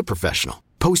professionals like a professional.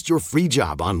 Post your free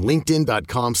job on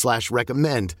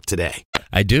linkedin.com/recommend today.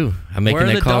 I do. I'm making Where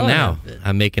that the call Don now. at?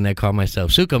 I'm making that call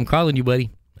myself. Suka, I'm calling you, buddy.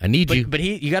 I need you. But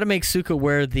you got to make Suka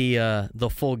wear the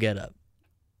full getup,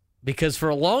 because for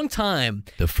a long time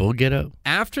The full get-up?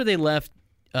 after they left,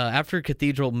 after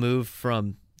Cathedral moved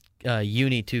from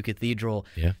Uni to Cathedral,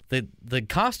 Yeah. the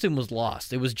costume was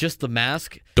lost. It was just the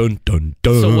mask. Dun, dun,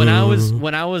 dun. So when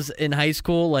I was in high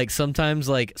school, like sometimes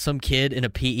like some kid in a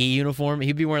PE uniform,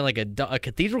 he'd be wearing like a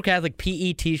Cathedral Catholic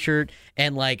PE T-shirt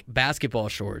and like basketball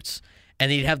shorts,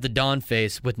 and he'd have the Don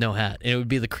face with no hat, and it would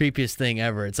be the creepiest thing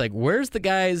ever. It's like, where's the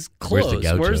guy's clothes?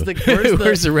 Where's the gaucho?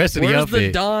 Where's the rest of the where's outfit?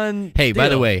 the Don? Hey, by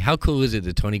the deal? way, how cool is it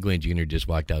that Tony Gwynn Jr. just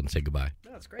walked out and said goodbye?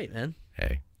 That's great, man.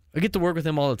 Hey. I get to work with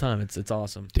him all the time. It's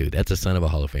awesome. Dude, that's a son of a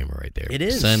Hall of Famer right there. It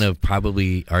is. Son of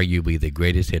probably, arguably, the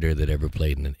greatest hitter that ever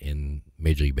played in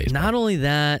Major League Baseball. Not only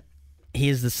that, he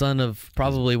is the son of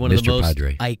probably one of the Mr. most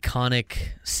Padre. iconic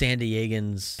San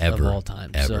Diegans Ever. of all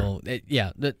time. Ever. So,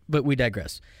 but we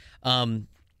digress.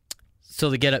 So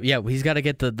the get up, he's got to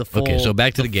get the full. Okay, so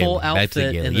back to the game. full Back to the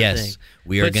outfit game. and the Yes, thing.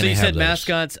 we are But going so to you have said those.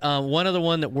 mascots. One other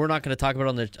one that we're not going to talk about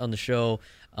on the show.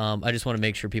 I just want to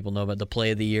make sure people know about the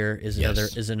Play of the Year is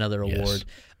another Yes.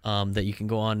 award that you can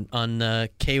go on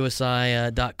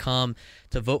KUSI.com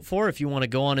to vote for if you want to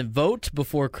go on and vote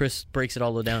before Chris breaks it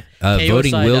all down.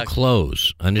 Voting will KUSI.com.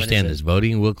 close. Understand When this. is it?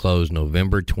 Voting will close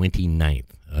November 29th.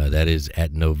 That is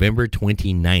at November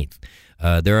 29th.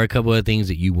 There are a couple of things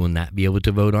that you will not be able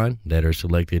to vote on that are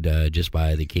selected just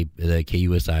by the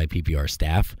KUSI PPR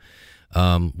staff,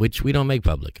 which we don't make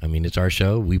public. I mean, it's our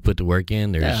show. We put the work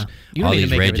in. There's You don't all need to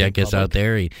these make red everything jackets out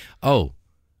public. there.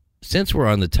 Since we're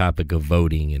on the topic of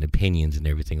voting and opinions and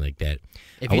everything like that,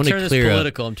 If I you want turn to this clear up.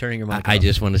 political, I'm turning your mic I off.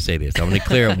 just want to say this. I want to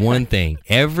clear up one thing.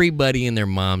 Everybody and their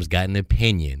mom's got an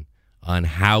opinion on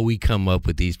how we come up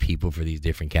with these people for these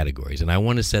different categories. And I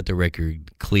want to set the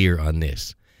record clear on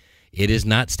this. It is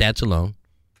not stats alone.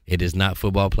 It is not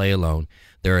football play alone.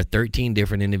 There are 13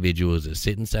 different individuals that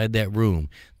sit inside that room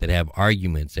that have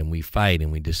arguments, and we fight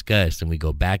and we discuss and we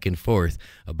go back and forth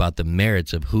about the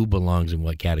merits of who belongs in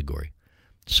what category.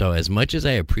 So as much as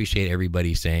I appreciate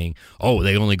everybody saying, oh,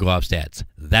 they only go off stats,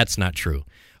 that's not true.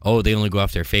 Oh, they only go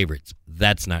off their favorites,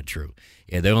 that's not true.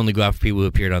 Yeah, they only go off people who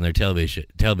appeared on their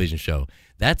television show.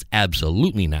 That's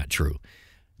absolutely not true.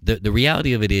 The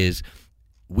reality of it is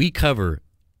we cover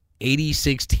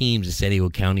 86 teams in San Diego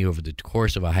County over the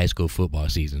course of a high school football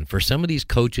season. For some of these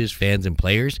coaches, fans, and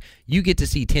players, you get to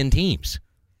see 10 teams.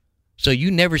 So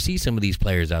you never see some of these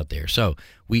players out there. So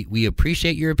we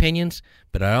appreciate your opinions,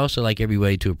 but I also like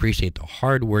everybody to appreciate the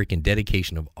hard work and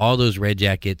dedication of all those Red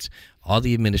Jackets, all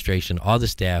the administration, all the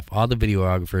staff, all the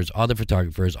videographers, all the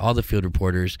photographers, all the field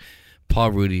reporters,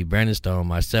 Paul Rudy, Brandon Stone,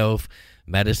 myself,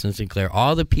 Madison Sinclair,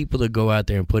 all the people that go out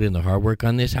there and put in the hard work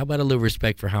on this. How about a little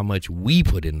respect for how much we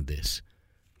put into this?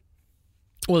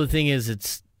 Well, the thing is,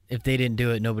 if they didn't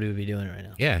do it, nobody would be doing it right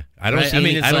now. Yeah, I don't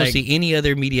see any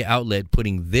other media outlet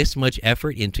putting this much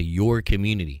effort into your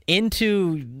community.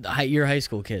 Into your high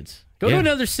school kids. Go to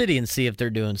another city and see if they're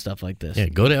doing stuff like this. Yeah,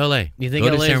 go to L.A. You think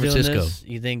go LA to San is Francisco. Doing this?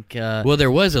 You think? Well, there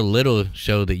was a little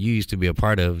show that you used to be a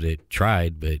part of that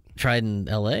tried, but tried in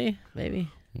L.A. maybe.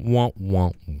 Womp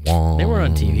womp womp. They were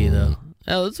on TV though.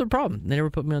 Oh, that's a problem. They never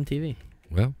put me on TV.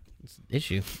 Well, it's an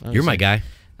issue. You're my guy.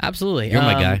 Absolutely. You're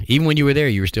my guy. Even when you were there,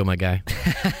 you were still my guy.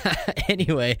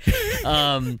 Anyway,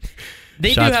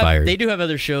 they do have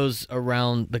other shows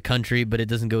around the country, but it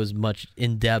doesn't go as much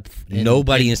in depth.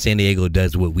 Nobody in San Diego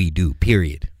does what we do.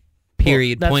 Period.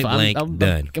 Point blank.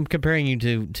 Done. I'm comparing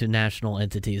you to national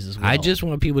entities as well. I just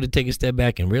want people to take a step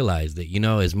back and realize that,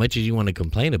 as much as you want to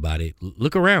complain about it,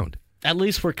 look around. At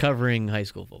least we're covering high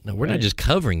school football. No, we're not just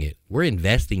covering it. We're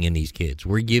investing in these kids.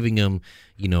 We're giving them,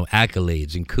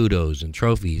 accolades and kudos and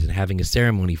trophies and having a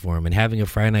ceremony for them and having a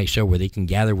Friday night show where they can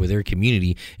gather with their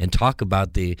community and talk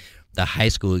about the high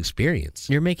school experience.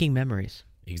 You're making memories.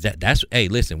 Exactly. Hey,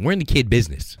 listen, we're in the kid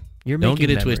business. Don't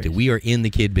get it twisted. We are in the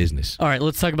kid business. All right,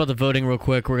 let's talk about the voting real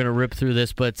quick. We're going to rip through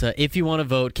this, but if you want to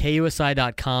vote,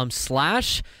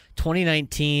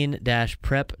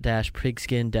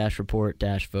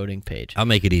 KUSI.com/2019-prep-pigskin-report-voting page. I'll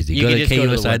make it easy. Go to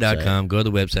KUSI.com. Go to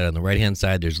the website. On the right-hand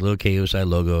side, there's a little KUSI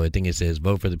logo. I think it says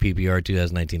Vote for the PPR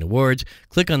 2019 Awards.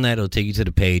 Click on that. It'll take you to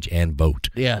the page and vote.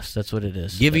 Yes, that's what it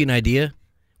is. Give you an idea.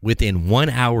 Within 1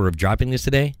 hour of dropping this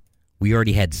today, we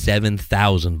already had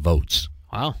 7,000 votes.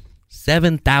 Wow.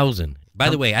 7,000. By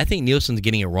the way, I think Nielsen's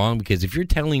getting it wrong because if you're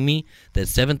telling me that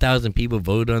 7,000 people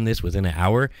voted on this within an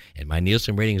hour and my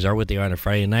Nielsen ratings are what they are on a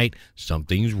Friday night,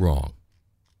 something's wrong.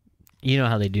 You know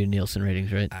how they do Nielsen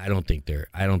ratings, right? I don't think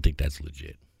that's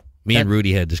legit. Me and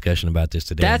Rudy had a discussion about this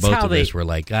today. That's Both how of us were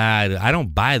like, I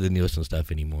don't buy the Nielsen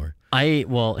stuff anymore.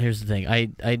 Well, here's the thing.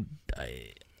 I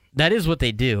that is what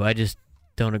they do. I just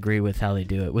don't agree with how they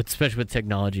do it, especially with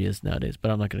technology is nowadays, but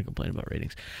I'm not going to complain about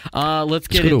ratings. Let's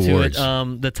get into it.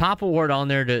 The top award on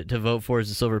there to vote for is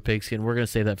the Silver Pigskin. We're going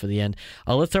to save that for the end.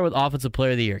 Let's start with Offensive Player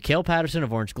of the Year. Cale Patterson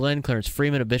of Orange Glen, Clarence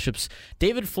Freeman of Bishops,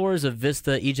 David Flores of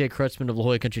Vista, E.J. Kreutzmann of La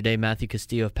Jolla Country Day, Matthew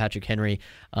Castillo of Patrick Henry.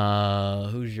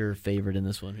 Who's your favorite in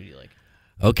this one? Who do you like?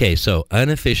 Okay, so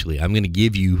unofficially, I'm going to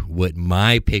give you what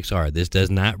my picks are. This does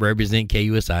not represent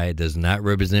KUSI. It does not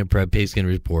represent Prep Pigskin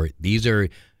Report. These are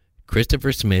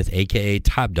Christopher Smith, a.k.a.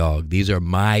 Top Dog. These are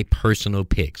my personal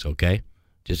picks, okay?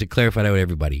 Just to clarify that with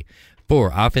everybody.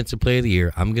 For Offensive Player of the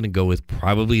Year, I'm going to go with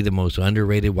probably the most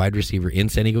underrated wide receiver in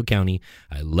San Diego County.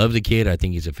 I love the kid. I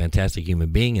think he's a fantastic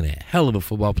human being and a hell of a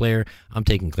football player. I'm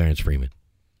taking Clarence Freeman.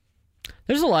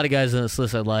 There's a lot of guys on this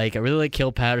list I like. I really like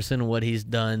Cale Patterson and what he's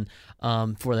done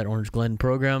for that Orange Glen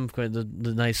program.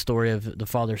 The nice story of the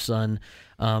father-son,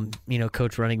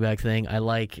 coach running back thing. I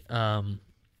like...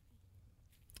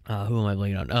 who am I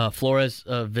blanking on? Flores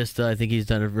Vista. I think he's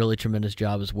done a really tremendous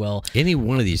job as well. Any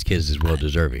one of these kids is well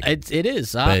deserving. It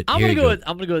is. I'm gonna go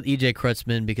with E.J.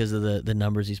 Kreutzmann because of the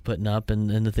numbers he's putting up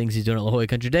and the things he's doing at La Jolla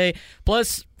Country Day.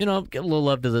 Plus, get a little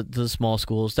love to the small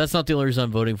schools. That's not the only reason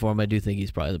I'm voting for him. I do think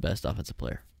he's probably the best offensive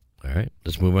player. All right,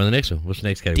 let's move on to the next one. What's the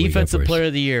next category? Defensive Player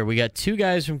of the Year. We got two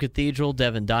guys from Cathedral,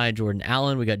 Devin Dye and Jordan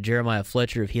Allen. We got Jeremiah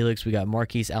Fletcher of Helix. We got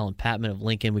Marquise Allen Patman of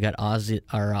Lincoln. We got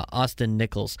Austin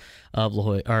Nichols of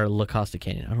La Costa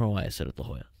Canyon. I don't know why I said it La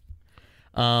Jolla.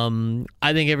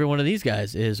 I think every one of these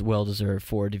guys is well-deserved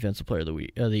for Defensive Player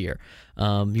of the Year.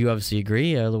 You obviously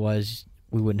agree, otherwise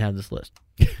we wouldn't have this list.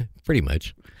 Pretty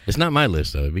much. It's not my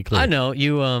list, though, to be clear. I know,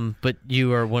 you. But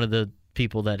you are one of the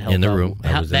people that help in the room.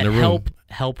 I was in the room.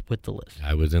 Help with the list.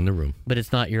 I was in the room. But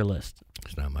it's not your list.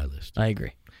 It's not my list. I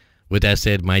agree. With that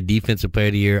said, my Defensive Player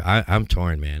of the Year, I'm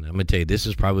torn, man. I'm going to tell you, this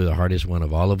is probably the hardest one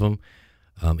of all of them.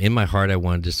 In my heart, I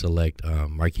wanted to select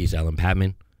Marquise Allen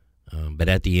Patman. But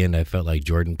at the end, I felt like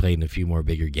Jordan played in a few more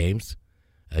bigger games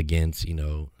against,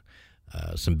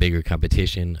 some bigger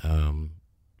competition.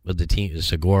 With the team,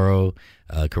 Seguro,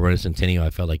 Corona Centennial, I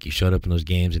felt like he showed up in those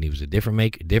games and he was a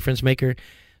difference maker.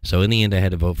 So in the end, I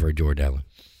had to vote for Jordan Allen.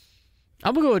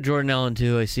 I'm going to go with Jordan Allen,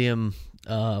 too. I see him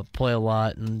play a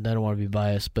lot, and I don't want to be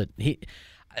biased. But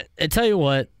I tell you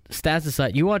what, stats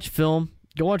aside, you watch film,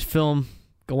 go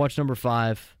watch number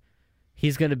 5.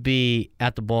 He's going to be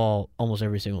at the ball almost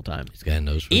every single time. He's got a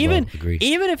nose for the ball. Agree.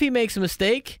 Even if he makes a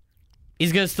mistake,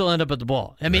 he's going to still end up at the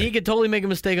ball. I mean, he could totally make a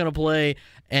mistake on a play,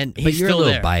 and he's but you're still a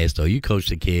little there. biased, though. You coach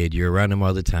the kid. You're around him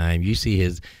all the time. You see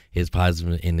his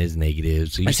positive and his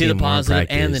negatives. So you I see the him more in positive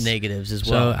and the practice. negatives as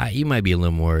well. So you might be a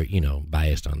little more,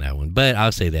 biased on that one. But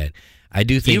I'll say that. I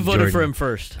do think You voted Jordan, for him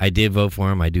first. I did vote for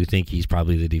him. I do think he's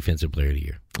probably the defensive player of the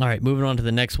year. All right, moving on to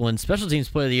the next one. Special teams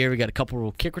player of the year. We got a couple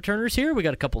of kick returners here. We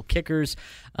got a couple of kickers.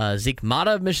 Zeke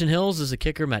Mata of Mission Hills is a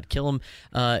kicker. Matt Killam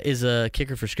is a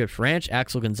kicker for Scripps Ranch.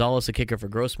 Axel Gonzalez, a kicker for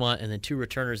Grossmont. And then 2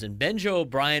 returners in Benjo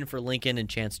O'Brien for Lincoln and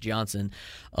Chance Johnson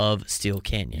of Steel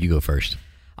Canyon. You go first.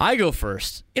 I go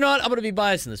first. You know what? I'm going to be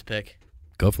biased in this pick.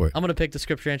 Go for it. I'm going to pick the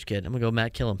Scripps Ranch kid. I'm going to go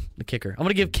Matt Killam, the kicker. I'm going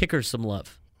to give kickers some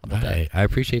love. How about that? I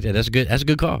appreciate that. That's a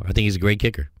good call. I think he's a great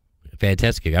kicker.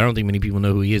 Fantastic kicker. I don't think many people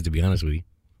know who he is, to be honest with you.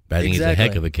 But I think he's a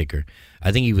heck of a kicker.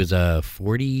 I think he was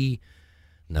 40.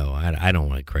 No, I don't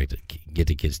want to get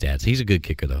the kid's stats. He's a good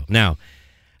kicker, though. Now,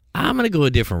 I'm going to go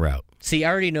a different route. See, I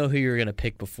already know who you were going to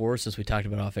pick before since we talked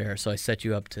about off air, so I set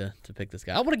you up to pick this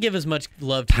guy. I want to give as much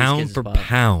love to Pound these kids for as possible.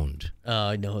 pound.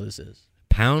 I know who this is.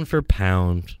 Pound for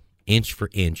pound, inch for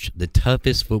inch, the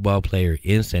toughest football player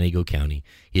in San Diego County.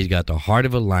 He's got the heart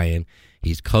of a lion.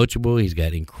 He's coachable. He's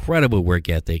got incredible work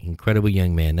ethic, incredible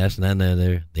young man. That's none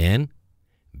other than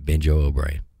Benjo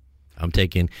O'Brien. I'm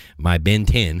taking my Ben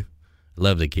 10.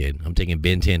 Love the kid. I'm taking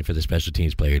Ben 10 for the special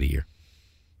teams player of the year.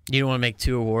 You don't want to make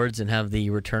 2 awards and have the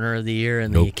returner of the year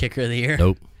and the kicker of the year?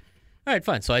 Nope. All right,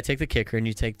 fine. So I take the kicker and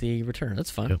you take the returner.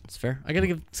 That's fine. Yep. That's fair. I got to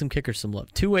give some kickers some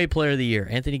love. 2-way player of the year.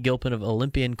 Anthony Gilpin of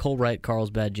Olympian, Cole Wright,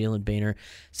 Carlsbad, Jalen Boehner,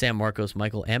 Sam Marcos,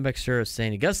 Michael Ambexter of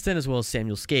St. Augustine, as well as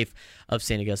Samuel Scaife of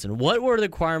St. Augustine. What were the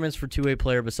requirements for 2-way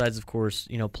player besides, of course,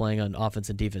 playing on offense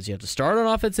and defense? You have to start on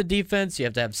offense and defense. You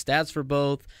have to have stats for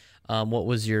both. What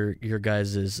was your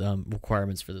guys'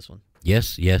 requirements for this one?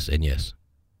 Yes, yes, and yes.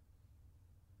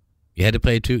 You had to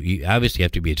play you obviously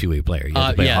have to be a 2-way player. You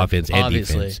have to play offense and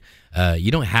defense.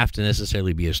 You don't have to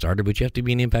necessarily be a starter, but you have to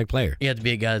be an impact player. You have to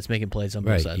be a guy that's making plays on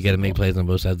both Right. sides. You got to make plays on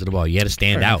both sides of the ball. You got to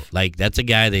stand out. Like, that's a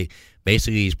guy that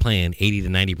basically is playing 80 to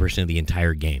 90% of the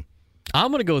entire game. I'm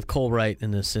going to go with Cole Wright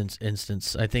in this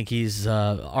instance. I think he's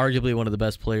arguably one of the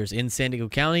best players in San Diego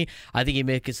County. I think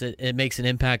it makes an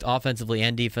impact offensively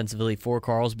and defensively for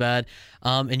Carlsbad.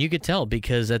 And you could tell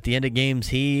because at the end of games,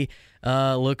 he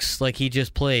looks like he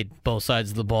just played both sides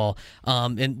of the ball.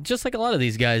 And just like a lot of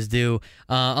these guys do,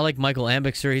 I like Michael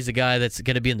Ambexter. He's a guy that's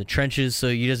going to be in the trenches, so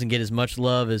he doesn't get as much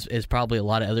love as probably a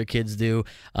lot of other kids do.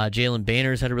 Jalen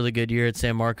Boehner's had a really good year at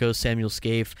San Marcos. Samuel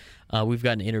Scaife. We've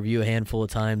gotten to interview a handful of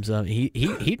times.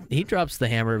 He drops the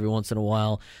hammer every once in a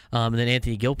while. And then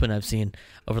Anthony Gilpin I've seen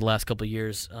over the last couple of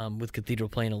years with Cathedral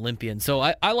playing Olympian. So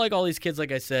I like all these kids,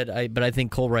 like I said, but I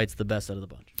think Cole Wright's the best out of the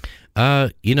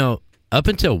bunch. Up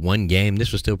until one game,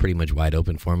 this was still pretty much wide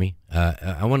open for me.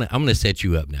 I'm gonna set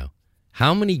you up now.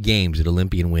 How many games did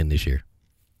Olympian win this year?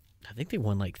 I think they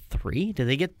won like 3. Did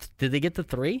they get the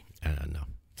 3? I don't know.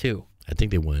 2. I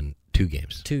think they won 2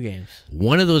 games. 2 games.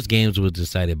 One of those games was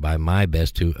decided by my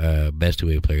best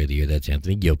two-way player of the year. That's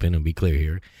Anthony Gilpin. I'll be clear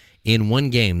here. In one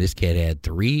game, this kid had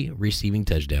 3 receiving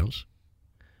touchdowns,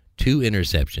 2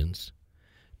 interceptions,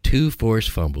 2 forced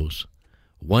fumbles,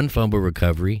 1 fumble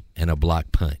recovery, and a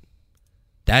block punt.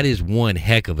 That is one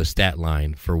heck of a stat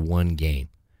line for one game.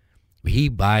 He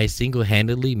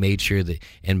single-handedly made sure that,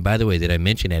 and by the way, did I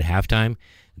mention at halftime,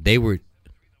 they were...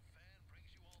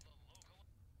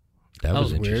 That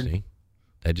was interesting. Weird.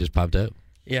 That just popped up.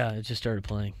 Yeah, it just started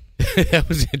playing. That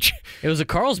was interesting. It was a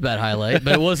Carlsbad highlight,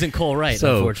 but it wasn't Cole Wright,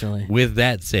 So, unfortunately. with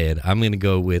that said, I'm going to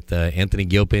go with Anthony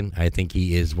Gilpin. I think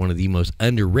he is one of the most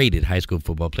underrated high school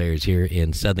football players here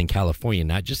in Southern California.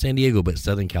 Not just San Diego, but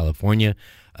Southern California.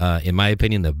 In my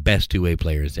opinion, the best two-way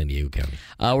player in San Diego County.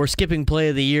 We're skipping play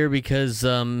of the year because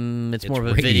it's more of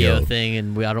a video thing,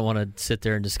 and I don't want to sit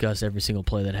there and discuss every single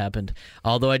play that happened.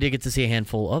 Although I did get to see a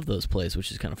handful of those plays,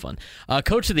 which is kind of fun.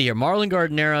 Coach of the year, Marlon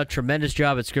Gardenera, tremendous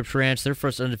job at Scripps Ranch, their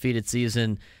first undefeated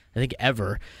season, I think,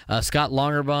 ever. Scott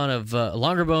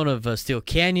Longerbone of Steel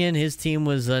Canyon, his team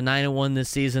was 9-1 this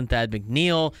season. Thad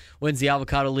McNeil wins the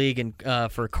Avocado League,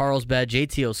 and for Carlsbad,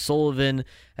 JT O'Sullivan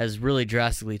has really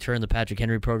drastically turned the Patrick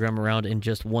Henry program around in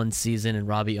just one season, and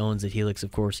Robbie Owens at Helix,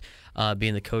 of course,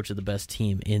 being the coach of the best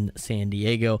team in San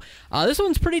Diego. This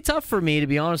one's pretty tough for me, to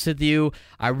be honest with you.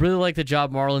 I really like the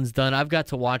job Marlon's done. I've got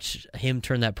to watch him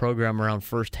turn that program around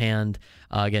firsthand.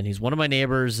 Again, he's one of my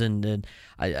neighbors, and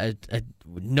I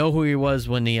know who he was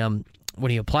when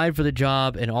he applied for the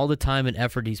job, and all the time and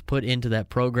effort he's put into that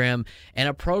program, and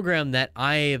a program that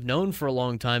I have known for a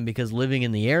long time because living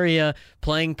in the area,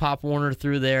 playing Pop Warner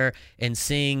through there, and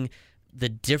seeing the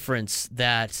difference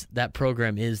that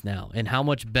program is now and how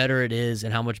much better it is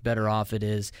and how much better off it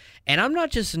is. And I'm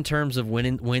not just in terms of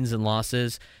wins and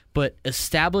losses, but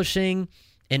establishing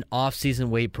an off-season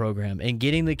weight program and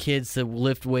getting the kids to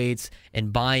lift weights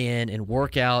and buy in and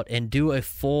work out and do a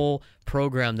full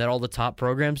program that all the top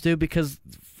programs do, because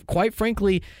quite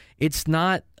frankly, it's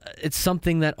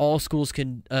something that all schools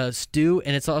can do,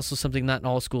 and it's also something not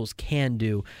all schools can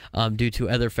do due to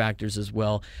other factors as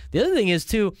well. The other thing is,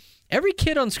 too, every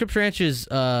kid on Scripps Ranch's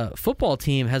football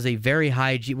team has a very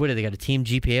high what do they got, a team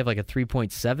GPA of like a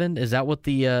 3.7? Is that what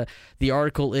the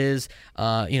article is?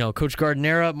 Coach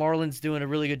Gardenera, Marlin's doing a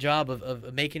really good job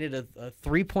of making it a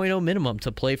 3.0 minimum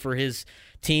to play for his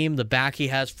team, the back he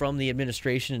has from the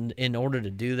administration in order to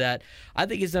do that. I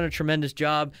think he's done a tremendous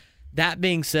job. That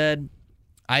being said,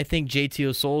 I think JT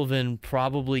O'Sullivan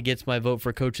probably gets my vote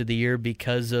for Coach of the Year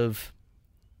because of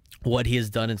what he has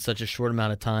done in such a short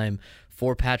amount of time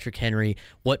for Patrick Henry,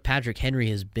 what Patrick Henry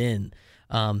has been,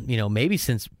 maybe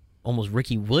since almost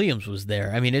Ricky Williams was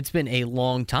there. I mean, it's been a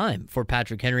long time for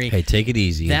Patrick Henry. Hey, take it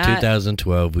easy. In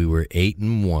 2012, we were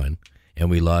 8-1, and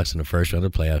we lost in the first round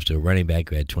of the playoffs to a running back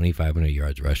who had 2,500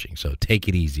 yards rushing. So take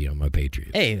it easy on my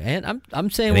Patriots. Hey, man, I'm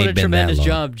saying what a tremendous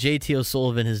job JT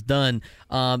O'Sullivan has done.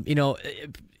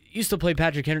 Used to play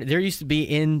Patrick Henry. There used to be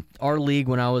in our league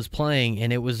when I was playing,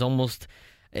 and it was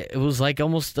like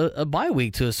almost a bye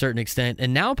week to a certain extent.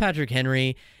 And now Patrick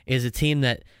Henry is a team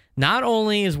that not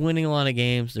only is winning a lot of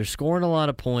games, they're scoring a lot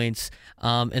of points,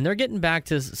 and they're getting back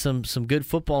to some good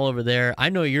football over there. I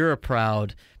know you're a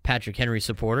proud Patrick Henry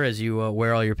supporter as you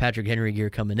wear all your Patrick Henry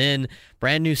gear coming in.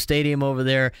 Brand new stadium over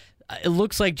there. It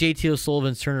looks like JT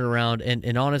O'Sullivan's turning around,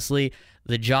 and honestly,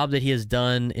 the job that he has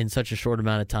done in such a short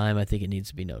amount of time, I think it needs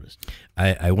to be noticed.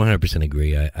 I 100%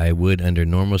 agree. I would, under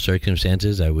normal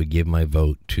circumstances, I would give my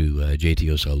vote to JT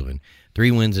O'Sullivan.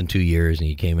 3 wins in 2 years, and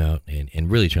he came out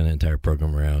and really turned the entire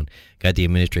program around, got the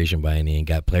administration buying in,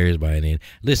 got players buying in.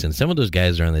 Listen, some of those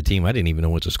guys that are on the team, I didn't even know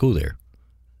went to school there.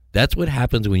 That's what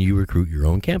happens when you recruit your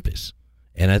own campus.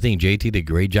 And I think JT did a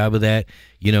great job of that.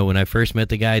 When I first met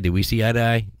the guy, did we see eye to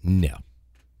eye? No.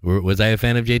 Was I a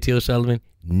fan of JT O'Sullivan?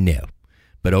 No.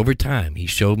 But over time, he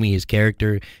showed me his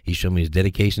character. He showed me his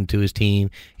dedication to his team.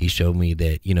 He showed me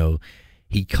that,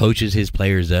 he coaches his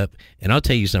players up. And I'll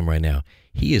tell you something right now.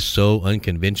 He is so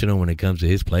unconventional when it comes to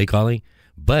his play calling.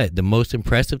 But the most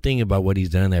impressive thing about what he's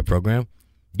done in that program,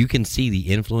 you can see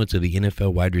the influence of the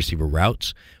NFL wide receiver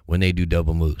routes when they do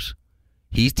double moves.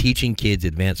 He's teaching kids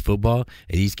advanced football,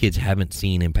 and these kids haven't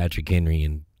seen in Patrick Henry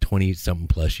in 20-something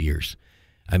plus years.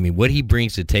 I mean, what he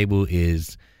brings to the table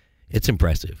it's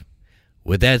impressive.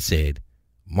 With that said,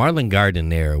 Marlon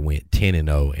Gardenera went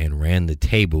 10-0 and ran the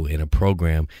table in a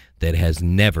program that has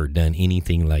never done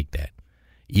anything like that.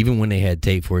 Even when they had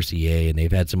Tate Forcier and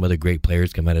they've had some other great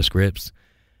players come out of Scripps,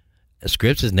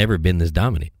 Scripps has never been this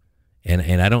dominant.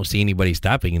 And I don't see anybody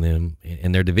stopping them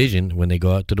in their division when they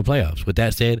go out to the playoffs. With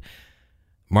that said,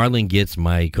 Marlon gets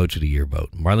my Coach of the Year vote.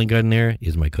 Marlon Gardenera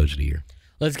is my Coach of the Year.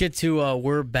 Let's get to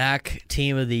We're Back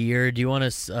Team of the Year. Do you want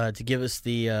us to give us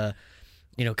the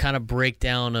kind of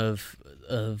breakdown of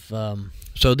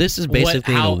So this is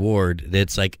basically an award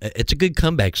that's like, it's a good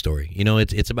comeback story.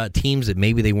 It's about teams that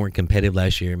maybe they weren't competitive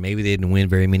last year. Maybe they didn't win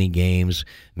very many games.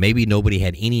 Maybe nobody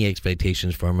had any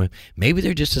expectations from them. Maybe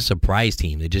they're just a surprise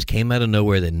team that just came out of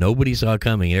nowhere that nobody saw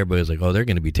coming. And everybody was like, oh, they're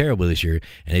going to be terrible this year.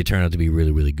 And they turn out to be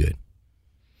really, really good.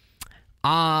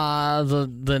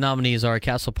 The nominees are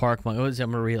Castle Park. I'm going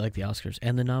to read like the Oscars.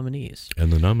 And the nominees.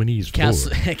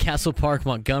 Castle Park,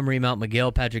 Montgomery, Mount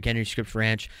Miguel, Patrick Henry, Scripps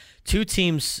Ranch. 2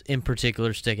 teams in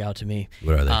particular stick out to me.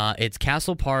 What are they? It's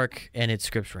Castle Park and it's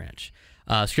Scripps Ranch.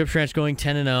 Scripps Ranch going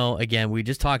 10-0. Again, we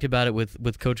just talked about it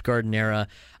with Coach Gardenera.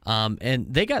 And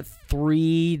they got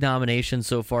 3 nominations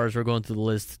so far as we're going through the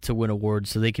list to win awards,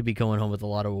 so they could be going home with a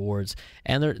lot of awards.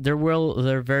 And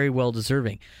they're very well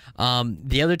deserving.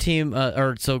 The other team,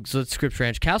 so it's Scripps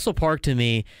Ranch. Castle Park, to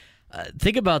me,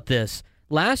 think about this.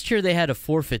 Last year they had to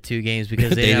forfeit 2 games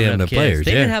because they didn't have enough players.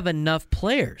 They didn't have enough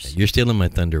players. You're stealing my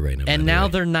thunder right now. And now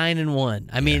they're 9-1.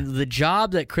 I mean, the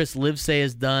job that Chris Livesay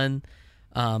has done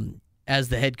as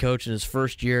the head coach in his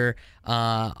first year,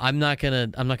 I'm not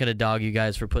gonna dog you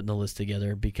guys for putting the list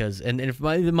together because if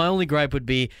my only gripe would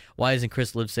be, why isn't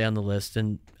Chris Livesay on the list?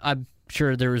 And I'm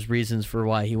sure there was reasons for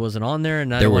why he wasn't on there. And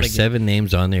there were 7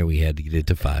 names on there. We had to get it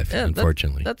to 5,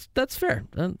 unfortunately. That's fair.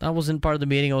 I wasn't part of the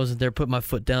meeting. I wasn't there putting my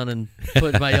foot down and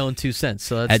put my own 2 cents.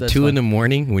 So that's 2 in the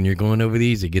morning when you're going over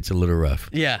these, it gets a little rough.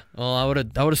 Yeah. Well, I would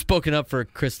have spoken up for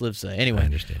Chris Livesay. Anyway, I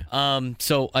understand.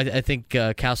 So I think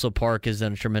Castle Park has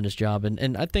done a tremendous job,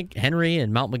 and I think Henry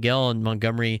and Mount Miguel and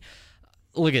Montgomery.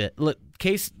 Look at it. Look,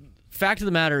 Case. fact of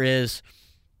the matter is,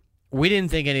 we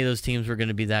didn't think any of those teams were going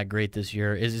to be that great this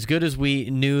year. As good as we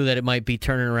knew that it might be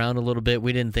turning around a little bit,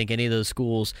 we didn't think any of those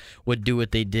schools would do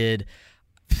what they did.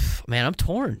 Man, I'm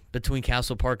torn between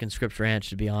Castle Park and Scripps Ranch,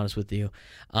 to be honest with you.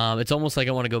 It's almost like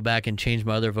I want to go back and change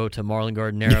my other vote to Marlin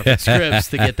Gardenera for Scripps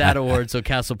to get that award so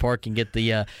Castle Park can get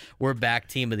the We're Back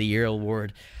Team of the Year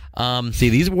award. See,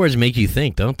 these awards make you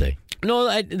think, don't they?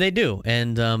 No, they do.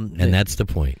 And that's the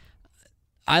point.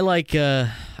 I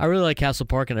really like Castle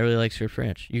Park, and I really like Scripps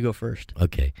Ranch. You go first.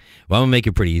 Okay. Well, I'm going to make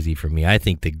it pretty easy for me. I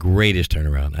think the greatest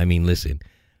turnaround. I mean, listen,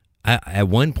 at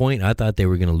one point, I thought they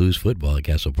were going to lose football at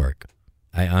Castle Park.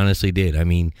 I honestly did. I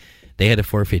mean, they had to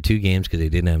forfeit 2 games because they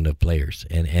didn't have enough players.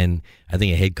 And I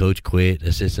think a head coach quit,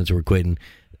 assistants were quitting.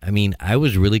 I mean, I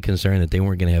was really concerned that they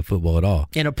weren't going to have football at all.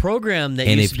 In a program that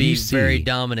used to be very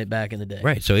dominant back in the day.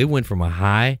 Right. So it went from a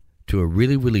high to a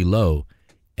really, really low.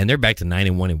 And they're back to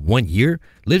 9-1 in 1 year.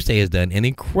 Livesay has done an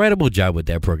incredible job with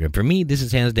that program. For me, this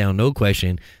is hands down, no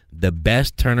question, the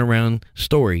best turnaround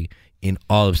story in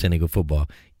all of San Diego football.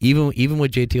 Even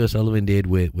what J.T. O'Sullivan did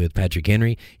with Patrick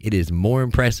Henry, it is more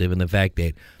impressive in the fact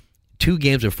that 2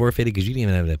 games are forfeited because you didn't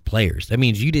even have enough players. That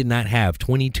means you did not have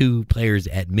 22 players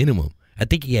at minimum. I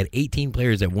think he had 18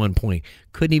 players at one point.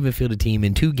 Couldn't even field a team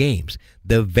in 2 games.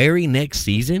 The very next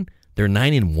season, they're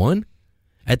 9-1.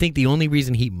 I think the only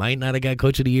reason he might not have got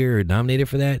Coach of the Year or nominated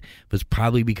for that was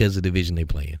probably because of the division they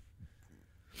play in.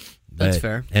 That's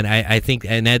fair. And I think,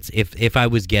 and that's if I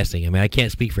was guessing. I mean, I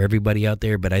can't speak for everybody out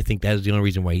there, but I think that was the only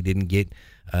reason why he didn't get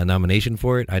a nomination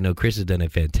for it. I know Chris has done a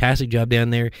fantastic job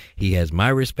down there. He has my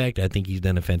respect. I think he's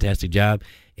done a fantastic job.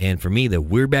 And for me, the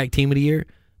We're Back Team of the Year,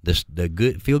 the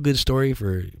good feel-good story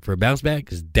for a bounce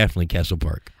back is definitely Castle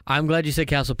Park. I'm glad you said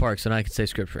Castle Park, so now I can say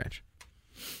Scripps Ranch.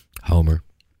 Homer.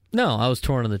 No, I was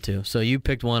torn on the 2. So you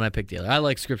picked one, I picked the other. I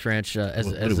like Scripps Ranch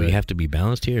Do we have to be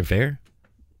balanced here and fair?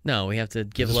 No, we have to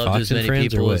give Is this love Fox to as and many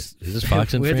Friends, people or what? as Is this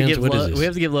Fox and we have to Friends? give What is love, this? we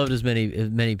have to give love to as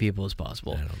many people as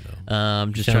possible. I don't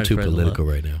know. Just You trying sound to too spread the political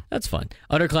love. right now. That's fine.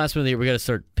 Underclassmen of the year, we got to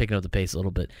start picking up the pace a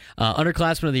little bit.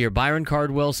 Underclassmen of the year: Byron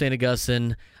Cardwell, St.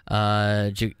 Augustine;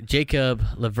 Jacob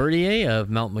Laverdier of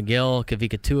Mount Miguel;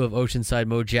 Kavika Tua of Oceanside;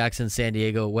 Mo Jackson, San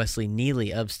Diego; Wesley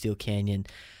Neely of Steel Canyon.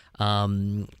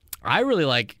 I really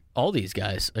like all these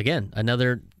guys. Again,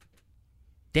 another.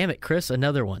 Damn it, Chris!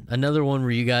 Another one where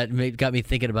you got me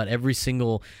thinking about every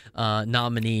single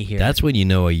nominee here. That's when you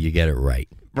know you get it right.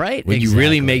 Right? When exactly. you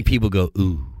really make people go,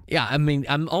 ooh. Yeah, I mean,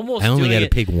 I'm almost. I only got to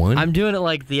pick one. I'm doing it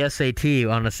like the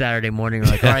SAT on a Saturday morning.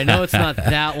 Like, all right, I know it's not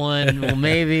that one. Well,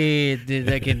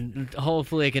 maybe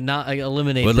hopefully I can not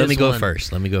eliminate. Well, this let me go one.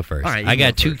 first. All right, I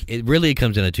got 2. It really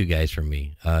comes into 2 guys for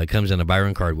me. It comes into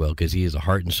Byron Cardwell because he is the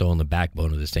heart and soul and the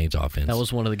backbone of the Saints offense. That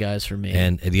was one of the guys for me.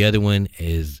 And the other one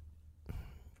is,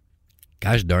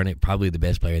 gosh darn it, probably the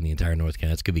best player in the entire North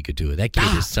Carolina. That's Kavika Tua. That kid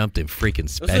is something freaking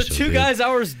special. Those are 2 dude. guys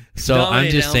I was. So I'm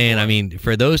just saying, I mean,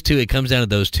 for those 2, it comes down to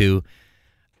those 2.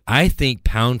 I think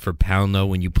pound for pound, though,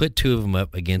 when you put 2 of them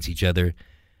up against each other,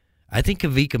 I think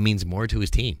Kavika means more to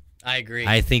his team. I agree.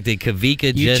 I think that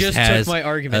Kavika You just took has my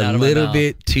argument out a of my little mouth.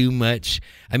 bit too much.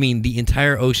 I mean, the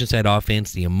entire Oceanside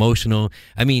offense, the emotional.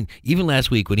 I mean, even last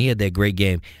week when he had that great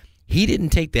game, he didn't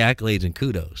take the accolades and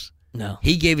kudos. No.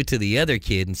 He gave it to the other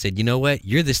kid and said, you know what?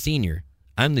 You're the senior.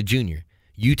 I'm the junior.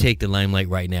 You take the limelight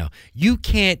right now. You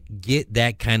can't get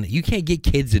that kind of – you can't get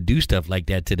kids to do stuff like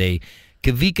that today.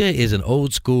 Kavika is an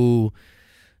old school,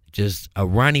 just a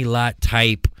Ronnie Lott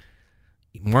type,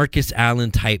 Marcus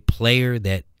Allen type player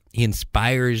that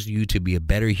inspires you to be a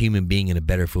better human being and a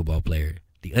better football player.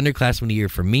 The underclassman of the year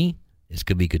for me is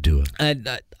Kavika Tua.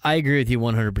 I agree with you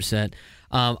 100%.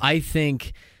 I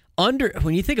think –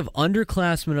 when you think of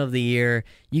underclassmen of the year,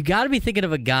 you got to be thinking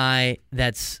of a guy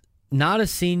that's not a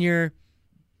senior,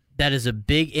 that is a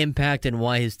big impact in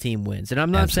why his team wins. And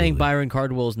I'm not saying Byron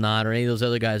Cardwell's not or any of those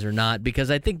other guys are not, because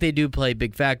I think they do play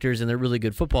big factors and they're really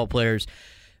good football players.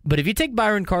 But if you take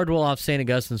Byron Cardwell off St.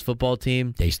 Augustine's football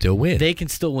team, they still win. They can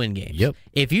still win games. Yep.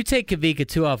 If you take Kavika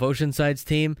Tua off Oceanside's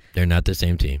team, they're not the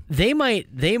same team. They might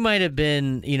have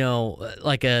been,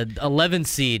 like a 11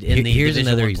 seed in the Here's Division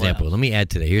another I example. playoffs. Let me add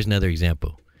to that. Here's another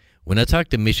example. When I talked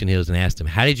to Mission Hills and asked them,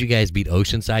 how did you guys beat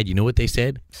Oceanside? You know what they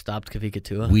said? Stopped Kavika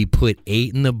Tua. We put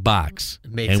 8 in the box,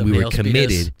 and we were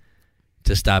committed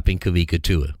to stopping Kavika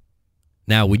Tua.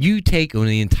 Now, when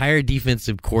the entire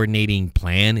defensive coordinating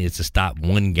plan is to stop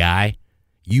one guy,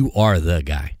 you are the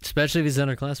guy. Especially if he's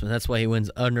underclassman. That's why he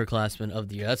wins underclassman of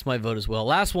the year. That's my vote as well.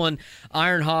 Last one,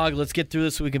 Iron Hog. Let's get through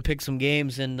this so we can pick some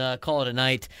games and call it a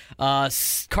night.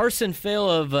 Carson Fail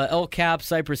of El Cap,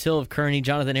 Cypress Hill of Kearney,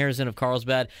 Jonathan Harrison of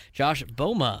Carlsbad, Josh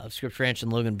Boma of Scripps Ranch,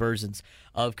 and Logan Burzins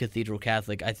of Cathedral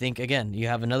Catholic. I think, again, you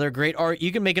have another great art.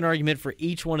 You can make an argument for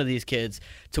each one of these kids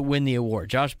to win the award.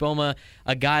 Josh Boma,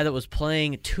 a guy that was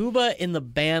playing tuba in the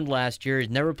band last year. He's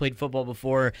never played football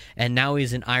before, and now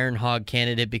he's an Iron Hog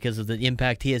candidate because of the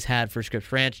impact he has had for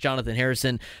Scripps Ranch. Jonathan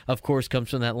Harrison, of course, comes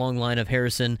from that long line of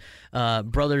Harrison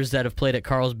brothers that have played at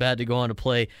Carlsbad to go on to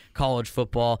play college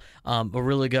football. A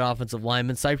really good offensive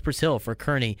lineman. Cypress Hill for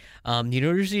Kearney.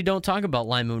 You usually don't talk about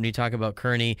linemen when you talk about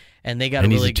Kearney, and they got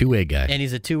he's a two-way guy. And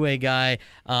he's a two-way guy,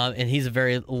 and he's a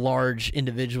very large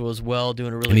individual as well,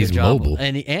 doing a really and good he's job. Mobile.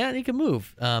 And he can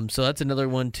move. So that's another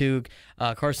one too.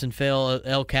 Carson Fail,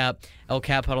 LCAP.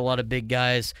 LCAP had a lot of big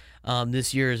guys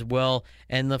this year as well.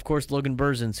 And, of course, Logan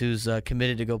Berzins, who's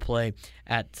committed to go play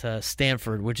at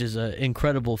Stanford, which is an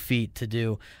incredible feat to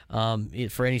do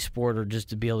for any sport or just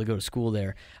to be able to go to school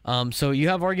there. So you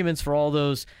have arguments for all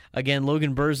those. Again,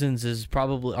 Logan Berzins is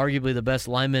probably arguably the best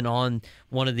lineman on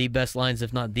one of the best lines,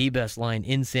 if not the best line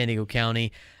in San Diego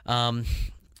County.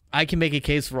 I can make a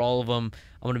case for all of them.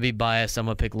 I'm going to be biased. I'm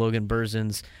going to pick Logan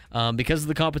Berzins because of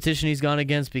the competition he's gone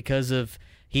against, because of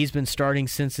he's been starting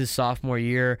since his sophomore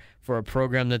year for a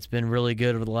program that's been really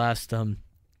good over the last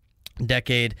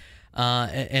decade.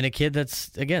 And a kid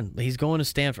that's, again, he's going to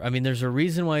Stanford. I mean, there's a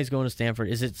reason why he's going to Stanford.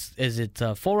 Is it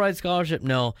a full ride scholarship?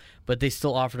 No, but they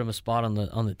still offered him a spot on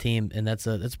the team, and that's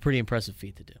a pretty impressive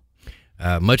feat to do.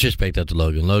 Much respect out to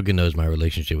Logan. Logan knows my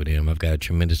relationship with him. I've got a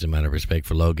tremendous amount of respect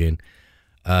for Logan.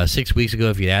 6 weeks ago,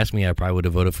 if you'd asked me, I probably would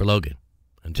have voted for Logan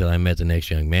until I met the next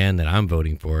young man that I'm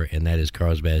voting for, and that is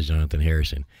Carlsbad's Jonathan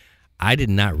Harrison. I did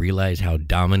not realize how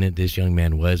dominant this young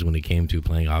man was when it came to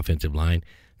playing offensive line.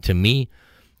 To me,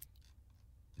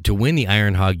 to win the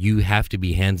Iron Hog, you have to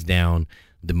be hands down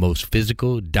the most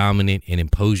physical, dominant, and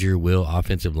impose your will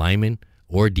offensive lineman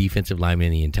or defensive lineman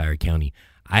in the entire county.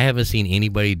 I haven't seen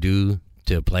anybody do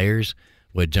to players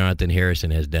what Jonathan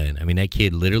Harrison has done. I mean, that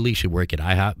kid literally should work at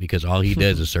IHOP because all he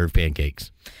does is serve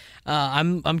pancakes.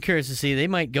 I'm curious to see. They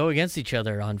might go against each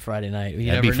other on Friday night. You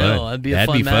That'd never be fun. know. That'd be a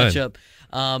fun matchup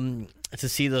to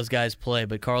see those guys play.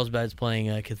 But Carlsbad's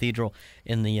playing Cathedral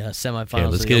in the semifinals. Okay,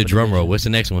 let's get a drum roll. What's the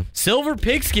next one? Silver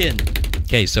Pigskin.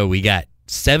 Okay, so we got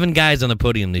 7 guys on the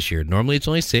podium this year. Normally it's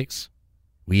only 6.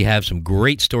 We have some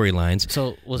great storylines.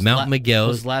 So was Mount Miguel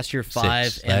was last year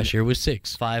 5? 6. Last year was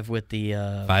 6. 5 with the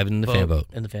 5 in the fan vote.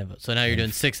 In the fan vote. So now you're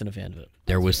doing 6 in the fan vote.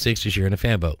 There was 6 this year in the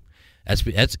fan vote.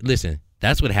 Listen.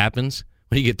 That's what happens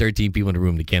when you get 13 people in a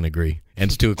room that can't agree, and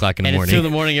it's 2 o'clock in the morning. It's 2 in the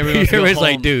morning. Everyone's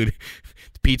like, dude,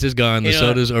 the pizza's gone. The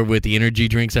sodas or with the energy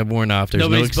drinks have worn off. There's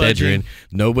no Excedrin.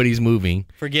 Nobody's moving.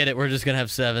 Forget it. We're just gonna have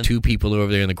 7. 2 people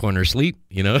over there in the corner asleep.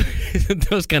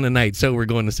 Those kind of nights. So we're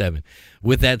going to 7.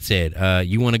 With that said,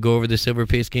 you want to go over the Silver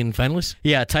Pigskin finalists?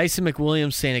 Yeah, Tyson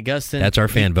McWilliams, St. Augustine. That's our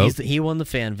fan vote. He won the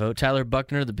fan vote. Tyler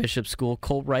Buckner, the Bishop School.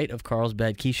 Colt Wright of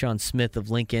Carlsbad. Keyshawn Smith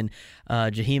of Lincoln.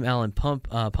 Jaheim Allen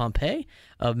Pompey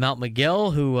of Mount Miguel,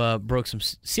 who broke some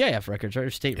CIF records, right? Or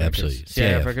state records. Absolutely.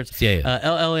 CIF records. CIF.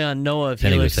 Elion Noah of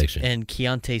Helix and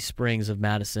Keontae Springs of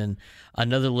Madison.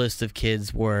 Another list of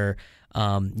kids where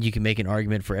you can make an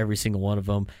argument for every single one of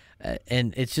them.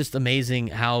 And it's just amazing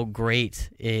how great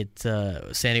San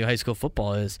Diego high school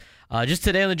football is. Just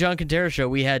today on the John Quintero Show,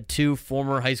 we had 2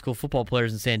 former high school football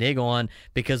players in San Diego on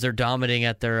because they're dominating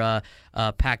at their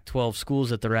Pac-12 schools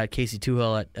that they're at. Casey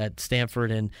Tuhill at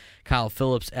Stanford and Kyle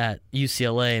Phillips at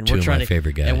UCLA. And 2 of my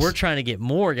favorite guys. And we're trying to get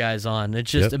more guys on.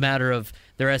 It's just a matter of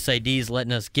their SIDs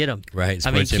letting us get them. Right.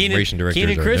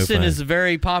 Keenan Kristen is a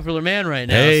very popular man right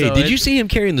now. Hey, did you see him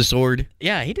carrying the sword?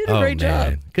 Yeah, he did a great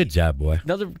job. Good job, boy.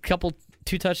 Another couple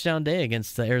 2-touchdown day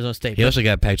against Arizona State. He also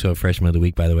got Pac-12 Freshman of the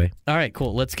Week, by the way. All right,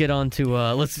 cool. Let's get on to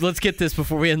let's get this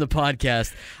before we end the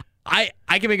podcast. I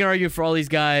can make an argument for all these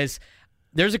guys.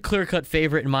 There's a clear-cut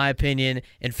favorite, in my opinion.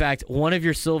 In fact, one of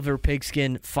your Silver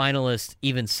Pigskin finalists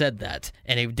even said that,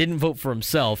 and he didn't vote for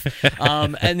himself.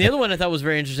 And the other one I thought was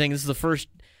very interesting. Is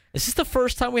this the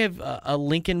first time we have a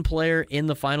Lincoln player in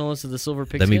the finalists of the Silver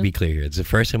Pigskin? Let me be clear here. It's the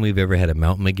first time we've ever had a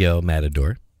Mount Miguel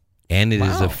Matador, and it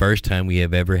is the first time we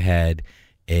have ever had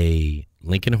a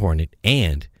Lincoln Hornet,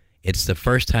 and it's the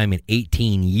first time in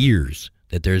 18 years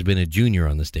that there's been a junior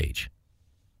on the stage.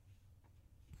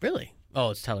 Really?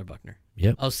 Oh, it's Tyler Buckner.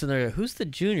 Yep. I was sitting there, who's the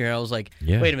junior? I was like,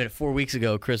 wait a minute, 4 weeks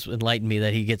ago, Chris enlightened me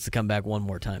that he gets to come back one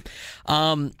more time.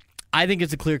 I think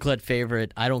it's a clear-cut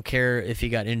favorite. I don't care if he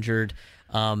got injured.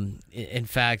 In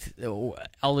fact,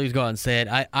 I'll just go out and say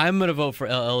it. I'm going to vote for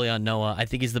Elion Noah. I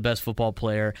think he's the best football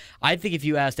player. I think if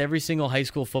you asked every single high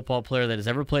school football player that has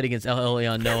ever played against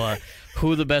Elion Noah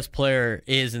who the best player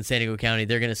is in San Diego County,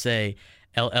 they're going to say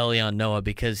Elion Noah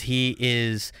because he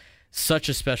is such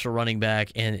a special running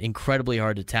back and incredibly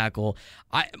hard to tackle.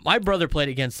 My brother played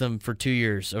against him for 2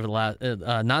 years over the last,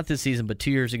 not this season, but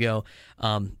 2 years ago,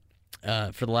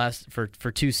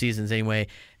 for 2 seasons anyway.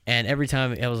 And every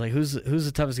time I was like, who's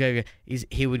the toughest guy?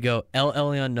 He would go,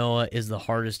 Elion Noah is the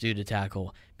hardest dude to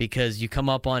tackle because you come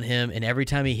up on him, and every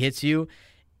time he hits you,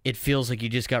 it feels like you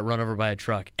just got run over by a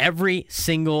truck. Every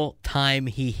single time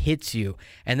he hits you.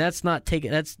 And that's not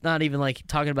even like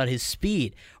talking about his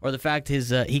speed or the fact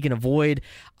he can avoid.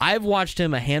 I've watched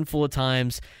him a handful of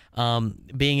times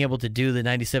being able to do the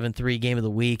 97.3 game of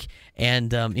the week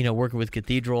and working with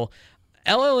Cathedral.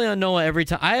 Elion Noah, every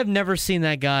time, I have never seen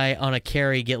that guy on a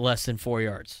carry get less than 4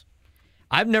 yards.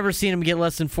 I've never seen him get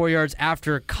less than 4 yards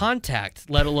after contact,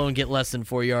 let alone get less than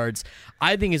 4 yards.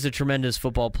 I think he's a tremendous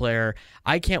football player.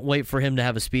 I can't wait for him to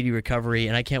have a speedy recovery,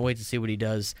 and I can't wait to see what he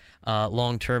does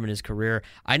long-term in his career.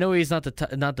 I know he's not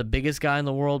the biggest guy in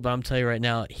the world, but I'm telling you right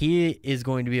now, he is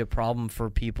going to be a problem for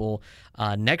people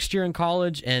next year in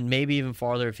college and maybe even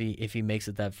farther if he makes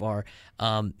it that far.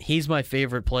 He's my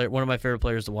favorite player, one of my favorite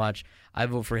players to watch. I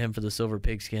vote for him for the Silver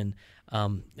Pigskin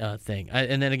thing.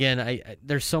 And then again,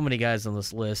 there's so many guys on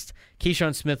this list.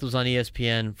 Keyshawn Smith was on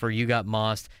ESPN for You Got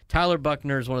Mossed. Tyler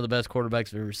Buckner is one of the best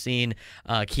quarterbacks I've ever seen.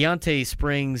 Keontae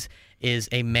Springs is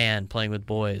a man playing with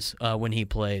boys when he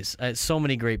plays. So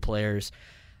many great players.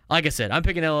 Like I said, I'm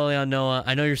picking Elion Noah.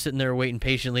 I know you're sitting there waiting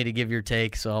patiently to give your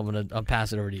take, so I'll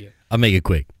pass it over to you. I'll make it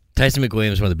quick. Tyson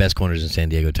McWilliams, one of the best corners in San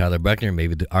Diego. Tyler Buckner,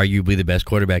 arguably the best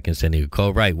quarterback in San Diego.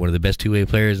 Cole Wright, one of the best two-way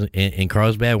players in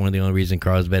Carlsbad. One of the only reasons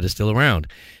Carlsbad is still around.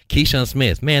 Keyshawn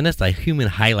Smith, man, that's like human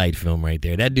highlight film right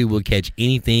there. That dude will catch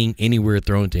anything, anywhere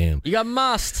thrown to him. You got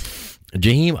Mossed.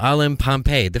 Jaheim Alim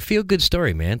Pompey, the feel-good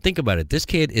story, man. Think about it. This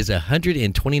kid is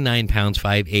 129 pounds,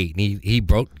 5'8", and he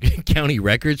broke county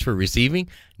records for receiving.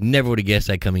 Never would have guessed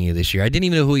that coming in this year. I didn't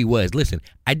even know who he was. Listen,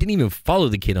 I didn't even follow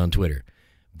the kid on Twitter.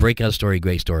 Breakout story,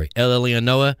 great story. Elion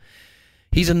Noah,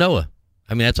 he's a Noah.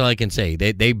 I mean, that's all I can say.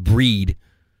 They breed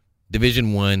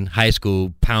Division I high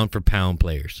school pound-for-pound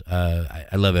players. I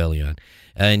love Elion.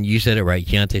 And you said it right.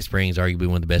 Keontae Springs, arguably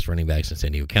one of the best running backs in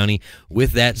San Diego County.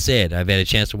 With that said, I've had a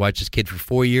chance to watch this kid for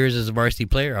 4 years as a varsity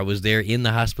player. I was there in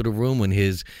the hospital room when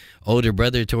his older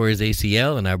brother tore his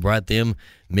ACL, and I brought them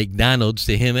McDonald's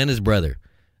to him and his brother.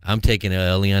 I'm taking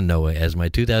Elion Noah as my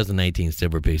 2019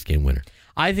 Silver Pigskin winner.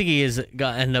 I think he is,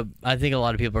 and I think a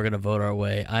lot of people are going to vote our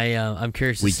way. I'm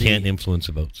curious to see. We can't influence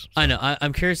the votes. So. I know.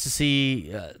 I'm curious to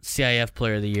see CIF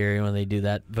Player of the Year when they do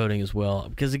that voting as well.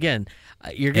 Because, again,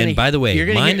 you're going to... And by the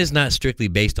way, mine is not strictly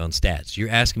based on stats. You're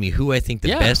asking me who I think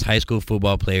the best high school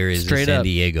football player is in San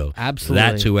Diego. Absolutely.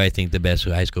 That's who I think the best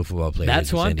high school football player is in San Diego. That's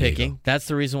who I'm picking. That's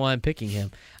the reason why I'm picking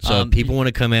him. So people want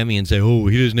to come at me and say, oh,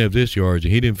 he doesn't have this yards,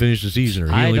 and he didn't finish the season, or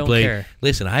he only played. Care.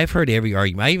 Listen, I've heard every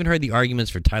argument. I even heard the arguments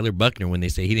for Tyler Buckner when they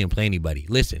say he didn't play anybody.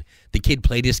 Listen, the kid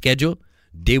played his schedule,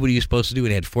 did what he was supposed to do,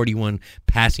 and had 41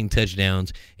 passing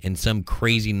touchdowns and some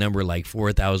crazy number like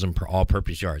 4,000 per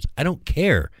all-purpose yards. I don't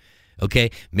care,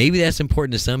 okay? Maybe that's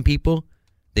important to some people.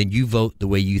 Then you vote the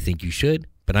way you think you should,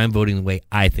 but I'm voting the way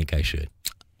I think I should.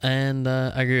 And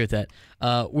I agree with that.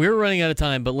 We're running out of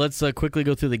time, but let's quickly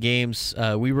go through the games.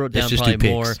 We wrote down probably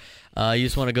more. You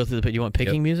just want to go through you want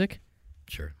picking music?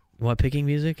 Sure. You want picking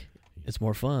music? It's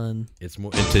more fun. It's more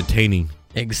entertaining.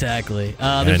 Exactly.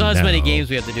 There's not as many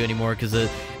games we have to do anymore because it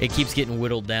keeps getting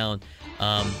whittled down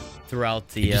throughout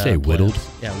the. Did you say whittled?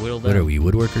 Yeah, whittled down. What are we,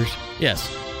 woodworkers?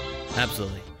 Yes,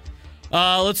 absolutely.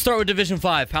 Let's start with Division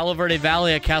 5. Palo Verde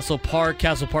Valley at Castle Park.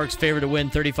 Castle Park's favored to win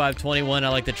 35-21. I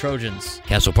like the Trojans.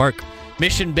 Castle Park.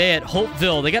 Mission Bay at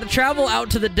Hopeville. They got to travel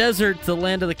out to the desert, to the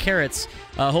land of the carrots.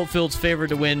 Hopeville's favored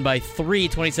to win by 3,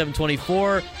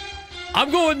 27-24. I'm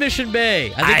going with Mission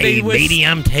Bay.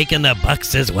 I'm taking the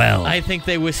Bucks as well. I think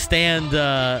they withstand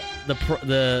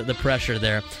the pressure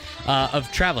there of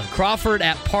traveling. Crawford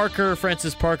at Parker.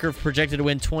 Francis Parker projected to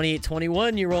win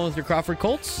 28-21. You rolling with your Crawford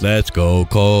Colts? Let's go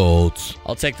Colts.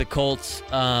 I'll take the Colts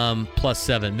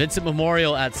 +7. Vincent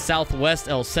Memorial at Southwest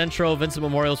El Centro. Vincent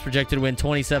Memorial is projected to win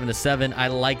 27-7. I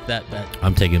like that bet.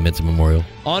 I'm taking Vincent Memorial.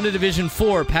 On to Division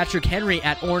 4. Patrick Henry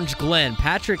at Orange Glen.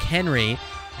 Patrick Henry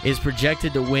is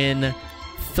projected to win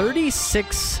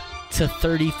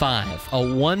 36-35, a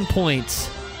 1-point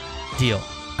deal.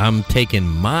 I'm taking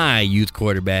my youth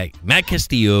quarterback, Matt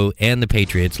Castillo, and the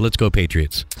Patriots. Let's go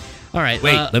Patriots. All right.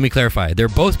 Wait, let me clarify. They're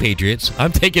both Patriots.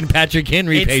 I'm taking Patrick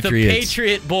Henry Patriots. It's the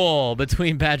Patriot Bowl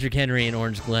between Patrick Henry and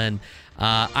Orange Glen.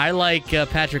 I like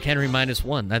Patrick Henry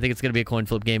 -1. I think it's going to be a coin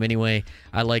flip game anyway.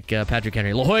 I like Patrick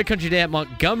Henry. La Jolla Country Day at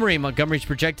Montgomery. Montgomery's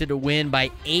projected to win by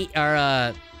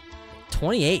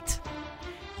 28.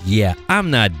 Yeah,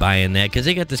 I'm not buying that because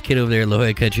they got this kid over there, La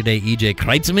Jolla Country Day, EJ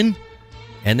Kreitzman.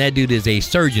 and that dude is a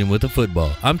surgeon with a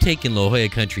football. I'm taking La Jolla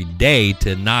Country Day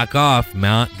to knock off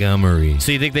Montgomery.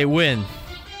 So you think they win? All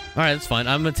right, that's fine.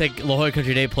 I'm going to take La Jolla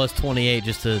Country Day plus 28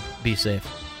 just to be safe.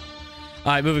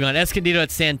 All right, moving on. Escondido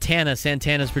at Santana.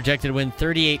 Santana's projected to win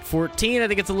 38-14. I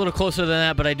think it's a little closer than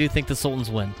that, but I do think the Sultans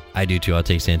win. I do too. I'll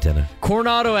take Santana.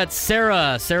 Coronado at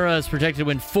Serra. Serra is projected to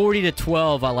win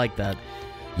 40-12. I like that.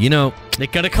 You know, they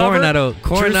gonna cover.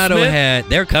 Coronado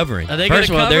they're covering. Are they First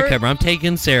of all, cover? they're covering. I'm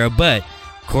taking Serra, but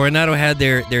Coronado had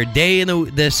their day in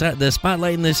the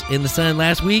spotlight in the sun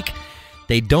last week.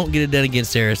 They don't get it done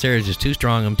against Serra. Serra's just too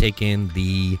strong. I'm taking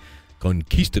the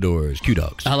Conquistadors,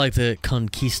 Q-Dogs. I like the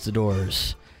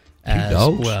Conquistadors as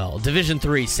well. Division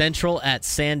 3, Central at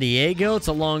San Diego. It's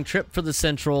a long trip for the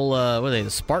Central, what are they, the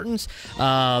Spartans?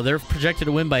 They're projected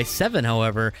to win by 7,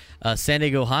 however. San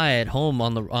Diego High at home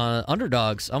on the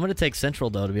underdogs. I'm going to take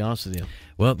Central, though, to be honest with you.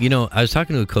 Well, you know, I was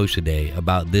talking to a coach today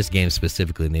about this game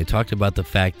specifically, and they talked about the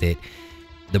fact that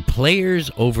the players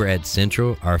over at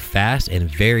Central are fast and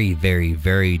very, very,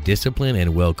 very disciplined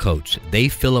and well coached. They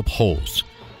fill up holes.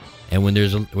 And when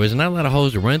there's not a lot of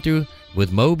holes to run through,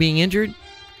 with Mo being injured,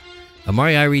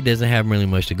 Amari Irie doesn't have really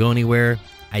much to go anywhere.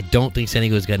 I don't think San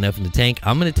Diego's got enough in the tank.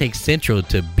 I'm going to take Central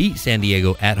to beat San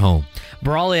Diego at home.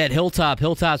 Brawley at Hilltop.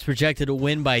 Hilltop's projected to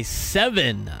win by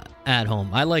 7 at home.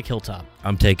 I like Hilltop.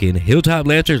 I'm taking Hilltop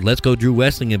Lancers. Let's go Drew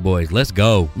Wesleyan, boys. Let's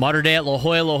go. Mater Dei at La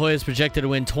Jolla. La Jolla is projected to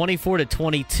win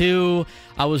 24-22.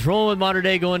 I was rolling with Mater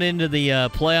Dei going into the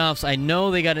playoffs. I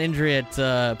know they got an injury at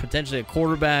potentially at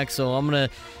quarterback, so I'm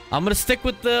gonna stick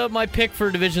with my pick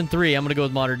for Division 3. I'm gonna go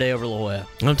with Mater Dei over La Jolla.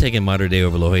 I'm taking Mater Dei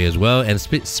over La Jolla as well, and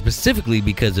specifically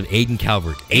because of Aiden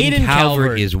Calvert. Aiden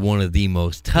Calvert is one of the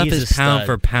most toughest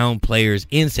pound-for-pound players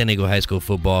in San Diego high school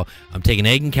football. I'm taking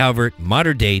Aiden Calvert,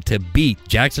 Mater Dei, to beat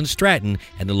Jackson Stratton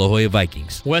and the La Jolla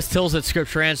Vikings. West Hills at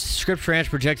Scripps Ranch. Scripps Ranch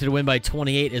projected to win by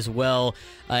 28 as well.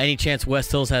 Any chance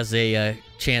West Hills has a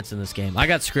chance in this game? I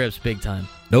got Scripps big time.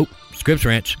 Nope. Scripps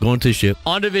Ranch, going to the ship.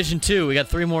 On Division 2, we got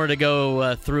 3 more to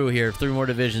go through here, 3 more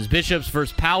divisions. Bishops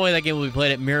versus Poway. That game will be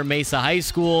played at Mira Mesa High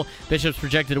School. Bishops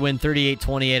projected to win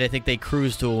 38-28. I think they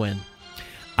cruise to a win.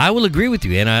 I will agree with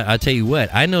you, and I'll tell you what.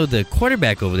 I know the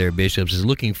quarterback over there at Bishops is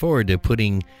looking forward to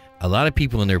putting a lot of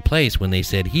people in their place when they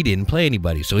said he didn't play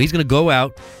anybody. So he's going to go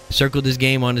out, circle this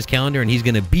game on his calendar, and he's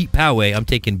going to beat Poway. I'm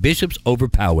taking Bishops over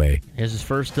Poway. Here's his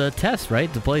first test,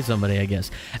 right, to play somebody, I guess.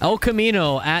 El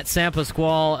Camino at San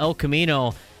Pasqual. El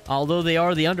Camino, although they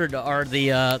are the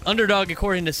underdog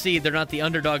according to seed, they're not the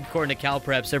underdog according to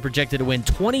CalPreps. They're projected to win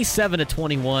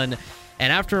 27-21.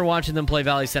 And after watching them play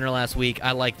Valley Center last week,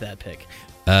 I like that pick.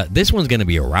 This one's going to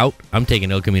be a rout. I'm taking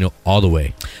El Camino all the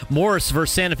way. Morris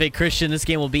versus Santa Fe Christian. This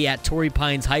game will be at Torrey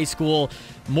Pines High School.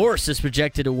 Morris is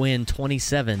projected to win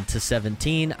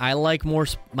 27-17. I like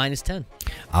Morris minus 10.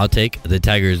 I'll take the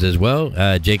Tigers as well.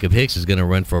 Jacob Hicks is going to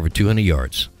run for over 200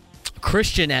 yards.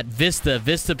 Christian at Vista.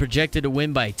 Vista projected to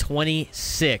win by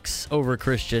 26 over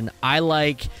Christian. I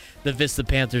like the Vista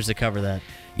Panthers to cover that.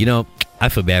 You know, I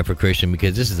feel bad for Christian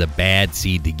because this is a bad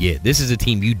seed to get. This is a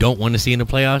team you don't want to see in the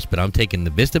playoffs, but I'm taking the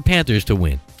Vista Panthers to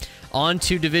win. On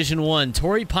to Division 1.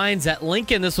 Torrey Pines at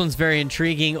Lincoln. This one's very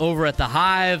intriguing. Over at the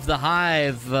Hive. The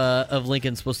Hive of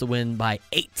Lincoln's supposed to win by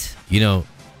 8. You know,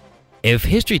 if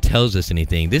history tells us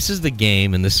anything, this is the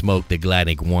game and the smoke that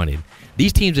Gladnick wanted.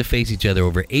 These teams have faced each other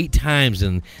over 8 times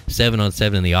in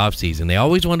 7-on-7 in the offseason. They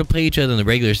always wanted to play each other in the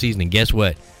regular season, and guess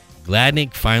what?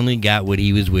 Gladnick finally got what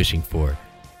he was wishing for.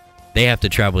 They have to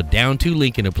travel down to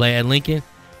Lincoln to play at Lincoln,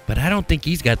 but I don't think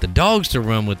he's got the dogs to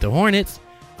run with the Hornets.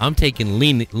 I'm taking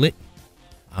Lincoln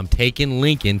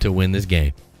to win this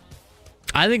game.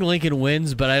 I think Lincoln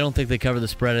wins, but I don't think they cover the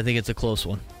spread. I think it's a close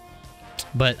one.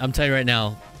 But I'm telling you right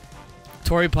now,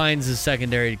 Torrey Pines'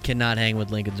 secondary cannot hang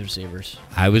with Lincoln's receivers.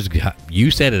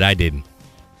 You said it, I didn't.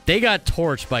 They got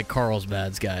torched by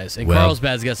Carlsbad's guys, and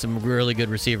Carlsbad's got some really good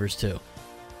receivers too.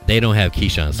 They don't have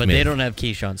Keyshawn Smith. But they don't have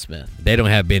Keyshawn Smith. They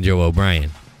don't have Benjo O'Brien.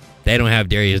 They don't have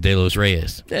Darius De Los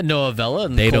Reyes. And Noah Vela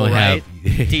and they Cole don't Wright,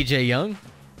 have TJ Young.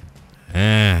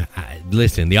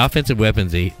 Listen, the offensive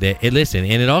weapons, listen,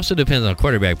 and it also depends on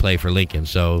quarterback play for Lincoln.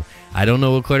 So I don't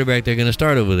know what quarterback they're going to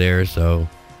start over there.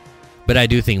 But I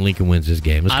do think Lincoln wins this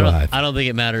game. Let's go Hive. I don't think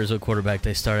it matters what quarterback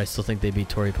they start. I still think they beat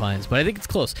Torrey Pines, but I think it's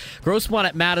close. Grossmont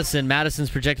at Madison. Madison's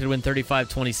projected to win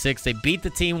 35-26. They beat the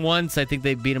team once. I think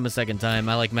they beat them a second time.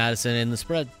 I like Madison in the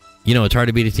spread. You know, it's hard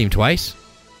to beat a team twice,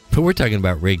 but we're talking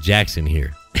about Rick Jackson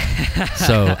here.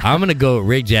 So I'm going to go with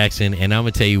Rick Jackson, and I'm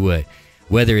going to tell you what,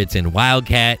 whether it's in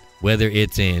Wildcat, whether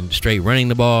it's in straight running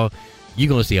the ball, you're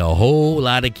going to see a whole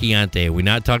lot of Keontae. We're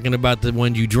not talking about the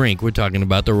ones you drink. We're talking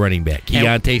about the running back.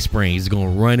 Keontae Springs is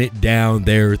going to run it down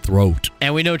their throat.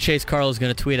 And we know Chase Carl is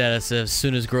going to tweet at us as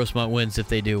soon as Grossmont wins if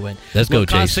they do win. Let's go,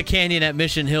 Chase. Costa Canyon at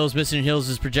Mission Hills. Mission Hills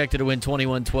is projected to win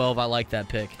 21-12. I like that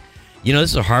pick. You know,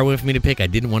 this is a hard one for me to pick. I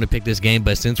didn't want to pick this game,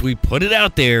 but since we put it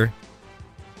out there,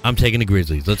 I'm taking the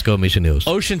Grizzlies. Let's go, Mission Hills.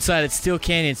 Oceanside at Steel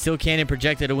Canyon. Steel Canyon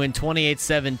projected to win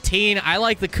 28-17. I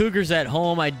like the Cougars at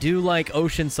home. I do like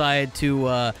Oceanside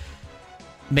to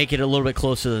make it a little bit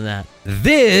closer than that.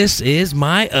 This is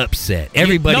my upset.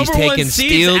 Everybody's taking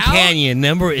Steel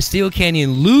Canyon. Steel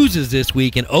Canyon loses this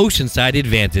week, and Oceanside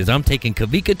advances. I'm taking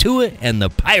Kavika Tua and the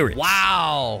Pirates.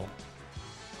 Wow.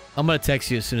 I'm going to text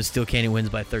you as soon as Steel Canyon wins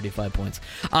by 35 points.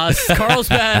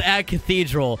 Carlsbad at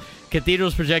Cathedral.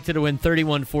 Cathedral's projected to win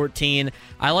 31-14.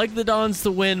 I like the Dons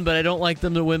to win, but I don't like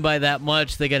them to win by that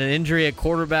much. They got an injury at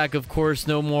quarterback, of course.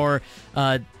 No more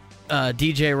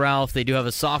DJ Ralph. They do have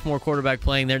a sophomore quarterback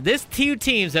playing there. These two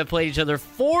teams have played each other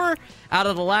 4 out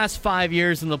of the last 5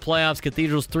 years in the playoffs.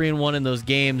 Cathedral's 3-1 in those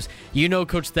games. You know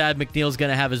Coach Thad McNeil's going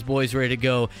to have his boys ready to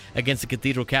go against the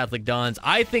Cathedral Catholic Dons.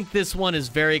 I think this one is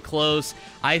very close.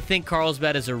 I think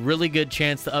Carlsbad has a really good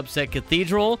chance to upset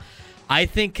Cathedral. I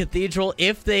think Cathedral,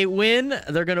 if they win,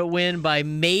 they're going to win by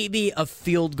maybe a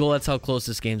field goal. That's how close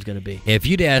this game's going to be. If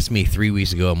you'd asked me 3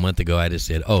 weeks ago, a month ago, I'd have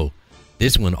said,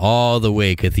 this one all the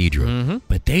way Cathedral. Mm-hmm.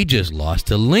 But they just lost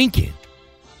to Lincoln.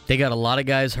 They got a lot of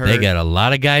guys hurt.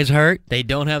 They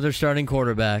don't have their starting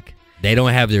quarterback. They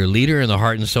don't have their leader and the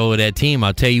heart and soul of that team.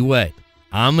 I'll tell you what,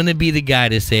 I'm going to be the guy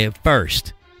to say it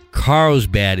first.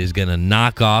 Carlsbad is going to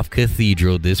knock off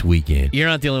Cathedral this weekend. You're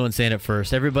not the only one saying it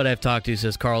first. Everybody I've talked to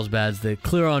says Carlsbad's the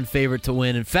clear-on favorite to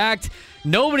win. In fact,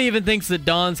 nobody even thinks the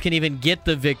Dons can even get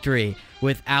the victory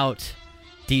without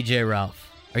DJ Ralph.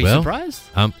 Are you surprised?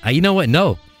 You know what?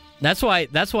 No. That's why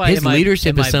his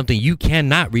leadership is something you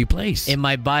cannot replace. In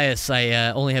my bias,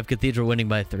 I only have Cathedral winning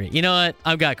by 3. You know what?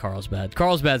 I've got Carlsbad.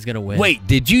 Carlsbad's going to win. Wait,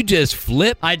 did you just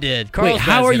flip? I did. Wait,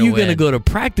 how are you going to go to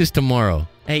practice tomorrow?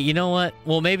 Hey, you know what?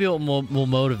 Well, maybe we'll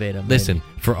motivate him. Listen,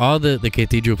 for all the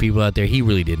Cathedral people out there, he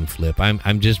really didn't flip.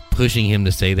 I'm just pushing him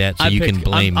to say that so you can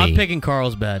blame me. I'm picking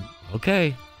Carlsbad.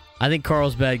 Okay. I think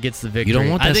Carlsbad gets the victory. You don't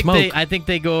want that smoke. I think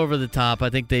they go over the top.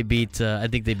 I think they beat.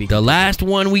 The last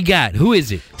one we got. Who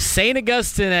is it? St.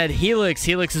 Augustine at Helix.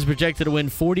 Helix is projected to win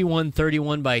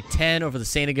 41-31 by 10 over the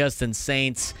St. Augustine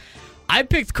Saints. I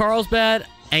picked Carlsbad,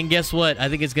 and guess what? I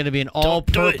think it's going to be an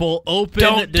all-purple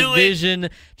open division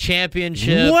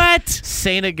championship. What?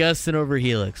 St. Augustine over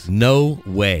Helix. No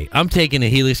way. I'm taking the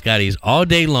Helix Scotties all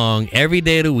day long, every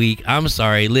day of the week. I'm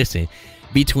sorry. Listen.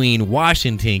 Between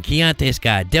Washington, Keontae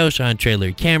Scott, Delshawn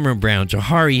Traylor, Cameron Brown,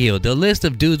 Jahari Hill, the list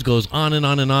of dudes goes on and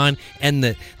on and on. And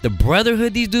the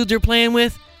brotherhood these dudes are playing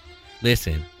with,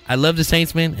 listen, I love the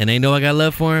Saintsmen, and they know I got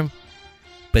love for them.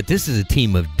 But this is a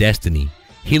team of destiny.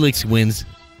 Helix wins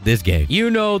this game. You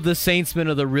know the Saintsmen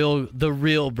are the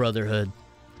real brotherhood.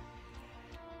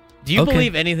 Do you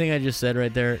believe anything I just said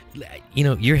right there? You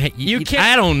know, you can't.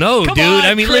 I don't know, dude.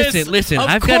 On, Chris, listen.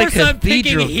 I've got a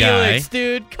Cathedral guy. Helix,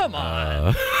 dude. Come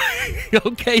on.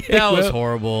 Okay, that was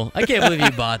horrible. I can't believe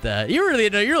you bought that. You really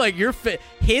know. You're like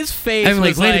his face. I'm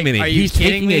like, wait a minute. Are you He's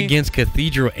kidding taking me? Against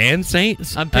Cathedral and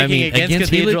Saints. I'm picking against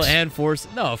Cathedral Helix? and Force.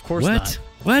 No, of course not.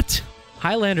 What?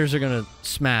 Highlanders are gonna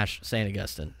smash St.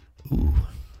 Augustine. Ooh.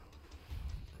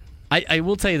 I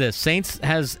will tell you this. Saints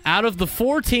has, out of the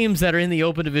 4 teams that are in the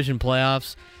open division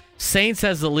playoffs, Saints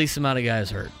has the least amount of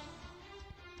guys hurt.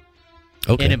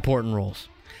 Okay. In important roles.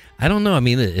 I don't know. I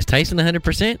mean, is Tyson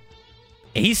 100%?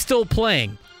 He's still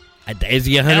playing. Is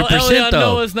he 100% Elion though?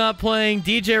 Noah's not playing.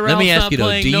 DJ Ralph's not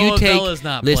playing. Noah Bella's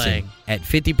not playing. At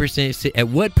 50%, at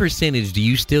what percentage do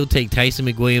you still take Tyson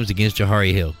McWilliams against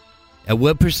Jahari Hill? At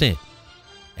what percent?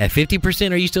 At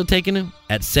 50%, are you still taking him?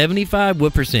 At 75,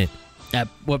 what percent? At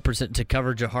what percent to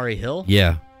cover Jahari Hill?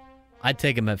 Yeah. I'd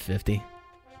take him at 50.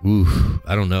 Ooh,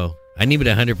 I don't know. I need it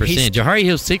at 100%. Jahari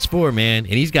Hill's 6'4", man,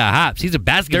 and he's got hops. He's a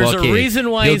basketball kid. There's a reason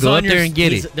why He'll he's go on up there and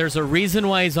get it. There's a reason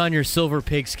why he's on your Silver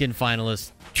Pigskin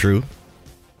finalist. True.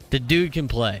 The dude can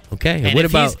play. Okay. And what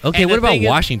about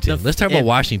Washington? Let's talk about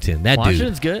Washington.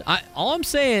 Washington's good. All I'm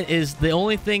saying is the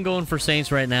only thing going for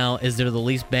Saints right now is they're the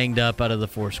least banged up out of the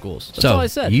 4 schools. That's all I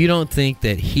said. You don't think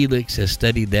that Helix has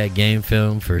studied that game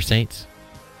film for Saints?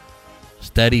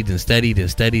 Studied and studied and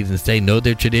studied and studied, know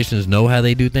their traditions, know how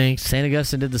they do things? St.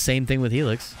 Augustine did the same thing with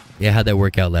Helix. Yeah, how'd that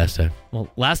work out last time? Well,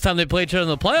 last time they played each other in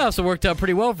the playoffs, it worked out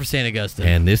pretty well for St. Augustine.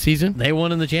 And this season? They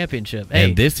won in the championship.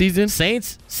 And this season?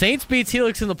 Saints beats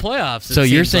Helix in the playoffs. So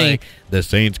you're saying the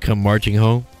Saints come marching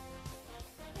home?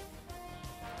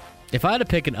 If I had to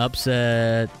pick an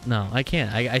upset, no, I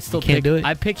can't. I still can't pick. do it?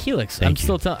 I pick Helix. Thank I'm you.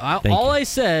 still telling. Thank All you. I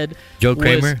said. Joe was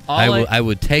Kramer, all I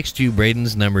would text you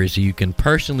Braden's number so you can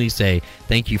personally say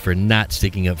thank you for not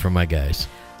sticking up for my guys.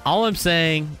 All I'm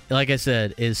saying, like I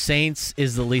said, is Saints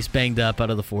is the least banged up out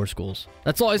of the 4 schools.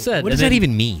 That's all I said. What does that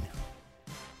even mean?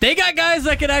 They got guys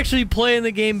that can actually play in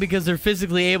the game because they're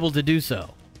physically able to do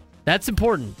so. That's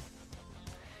important.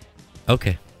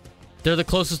 Okay. They're the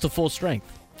closest to full strength.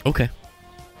 Okay.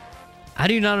 How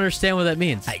do you not understand what that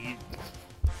means?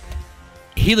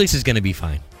 Helix is going to be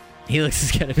fine. Helix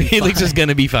is gonna be. Helix fine. is going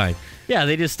to be fine. Yeah,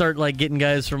 they just start like getting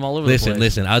guys from all over the place.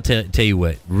 Listen, I'll tell you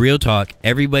what. Real talk,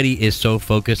 everybody is so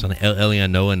focused on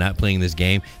Elian Noah not playing this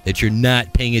game that you're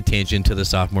not paying attention to the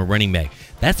sophomore running back.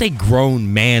 That's a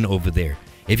grown man over there.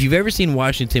 If you've ever seen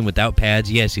Washington without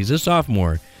pads, yes, he's a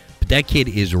sophomore, but that kid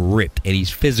is ripped and he's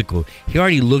physical. He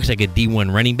already looks like a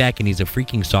D1 running back and he's a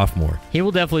freaking sophomore. He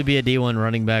will definitely be a D1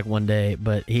 running back one day,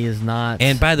 but he is not.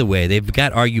 And by the way, they've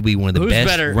got arguably one of the Who's best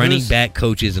better? running back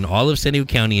coaches in all of San Diego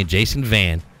County and Jason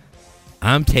Vann.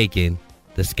 I'm taking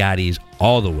the Scotties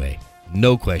all the way.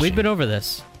 No question. We've been over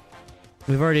this.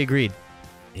 We've already agreed.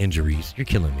 Injuries. You're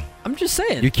killing me. I'm just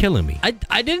saying. You're killing me.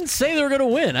 I didn't say they were going to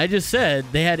win. I just said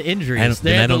they had injuries. I don't-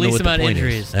 They then I had the don't know least what the amount of point is.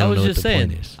 injuries. I don't was know what just the point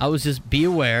saying. is. I was just be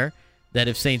aware that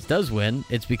if Saints does win,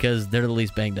 it's because they're the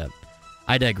least banged up.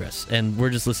 I digress. And we're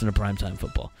just listening to primetime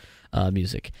football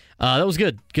music. That was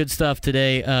good. Good stuff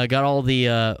today. Got all the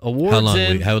awards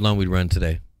in. How long we run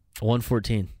today?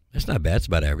 114. That's not bad. It's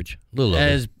about average. A little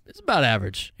over. It's about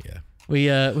average. Yeah. We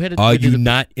had to, Are we did you the-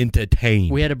 not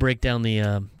entertained? We had to break down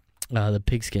the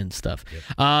pigskin stuff.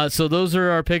 So those are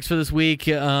our picks for this week.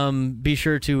 Be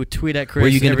sure to tweet at Chris. Where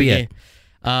are you gonna every be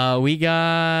day. We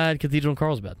got Cathedral and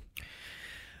Carlsbad.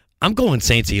 I'm going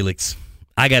Saints Helix.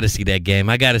 I got to see that game.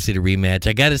 I got to see the rematch.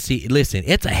 I got to see. Listen,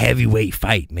 it's a heavyweight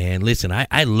fight, man. Listen,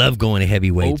 I love going to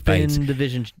heavyweight fights. Open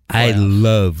division. I playoffs.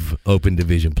 love open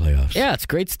division playoffs. Yeah, it's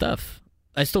great stuff.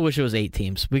 I still wish it was 8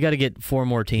 teams. We got to get 4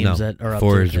 more teams No, that are up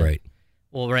 4 to is right.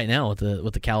 Well, right now with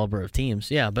the caliber of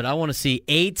teams, yeah. But I want to see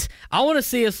 8. I want to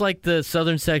see us like the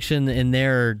Southern section in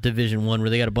their Division 1, where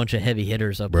they got a bunch of heavy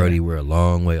hitters up Brody, there. we're a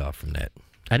long way off from that.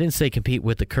 I didn't say compete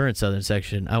with the current Southern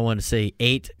section. I want to say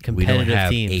 8 We competitive don't have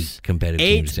teams. 8 competitive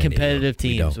 8 teams. in San Diego. competitive We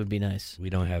teams don't. would be nice. We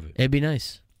don't have it. It'd be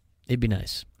nice. It'd be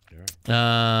nice.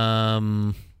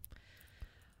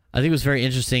 I think it was very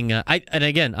interesting. And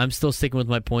again, I'm still sticking with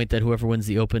my point that whoever wins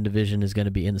the open division is going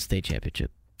to be in the state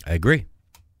championship, I agree.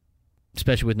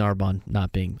 especially with Narbonne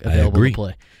not being I available agree. to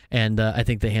play. And I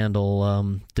think they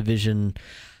handle division.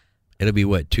 It'll be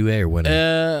what, 2A or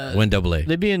 1A? 1AA.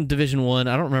 They'd be in Division 1.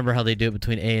 I don't remember how they do it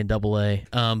between A and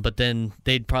AA. But then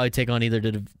they'd probably take on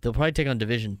they'll probably take on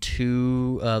Division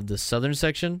 2 of the Southern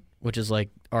section, which is like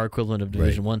our equivalent of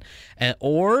Division 1,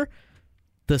 or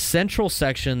the Central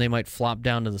section. They might flop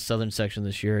down to the Southern section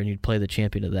this year, and you'd play the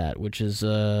champion of that, which is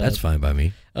That's fine by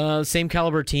me. same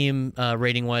caliber team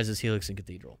rating wise as Helix and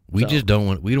Cathedral. We So, just don't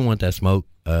want that smoke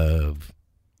of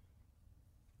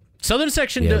Southern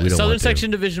section. Yeah, we don't Southern want them.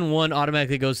 section Division 1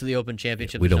 automatically goes to the Open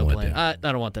Championship. We There's don't no want plan. them.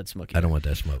 I don't want that smoke. I don't want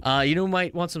that smoke. You know who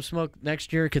might want some smoke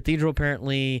next year? Cathedral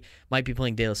apparently might be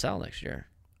playing De La Salle next year.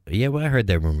 Yeah, well, I heard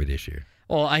that rumor this year.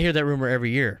 Well, I hear that rumor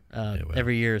every year. well,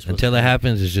 Every year is supposed Until to that be.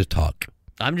 happens, it's just talk.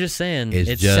 I'm just saying. It's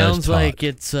It just sounds talk. like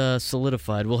it's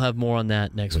solidified. We'll have more on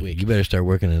that next week. You better start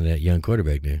working on that young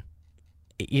quarterback there.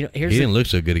 You know, He here's didn't look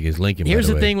so good against Lincoln. here's by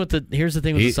the way. thing with the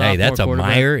sophomore Hey, that's a quarterback.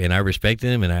 Meyer, and I respect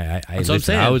him, and I That's what I'm listen,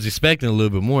 saying. I was expecting a little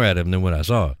bit more out of him than what I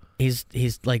saw. He's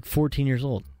like 14 years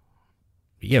old.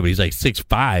 Yeah, but he's like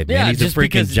 6'5", man. Yeah, He's a just freaking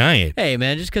because- giant. Hey,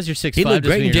 man, just because you're 6'5", He looked doesn't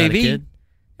great mean in you're not a JV. kid.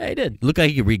 Yeah, he did. Looked like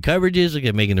he could read coverages. Looked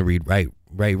at making the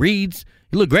right reads.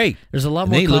 He looked great. There's a lot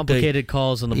And more he looked like- complicated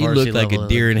calls on the He varsity looked like level. a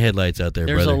deer in headlights out there,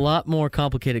 There's brother. a lot more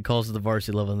complicated calls at the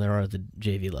varsity level than there are at the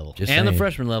JV level Just and the saying.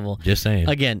 freshman level. Just saying.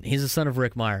 Again, he's the son of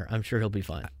Rick Meyer. I'm sure he'll be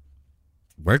fine.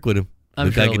 Work with him. I'm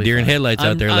Looked sure like he'll a be deer in fine. headlights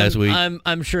out there last week.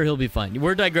 I'm sure he'll be fine.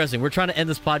 We're digressing. We're trying to end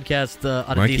this podcast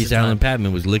on a Marquise decent Allen time.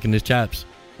 Patman was licking his chops.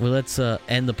 Well, let's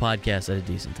end the podcast at a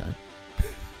decent time.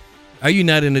 Are you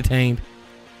not entertained?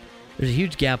 There's a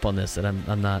huge gap on this that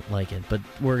I'm not liking, but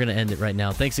we're going to end it right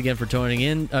now. Thanks again for tuning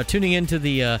in to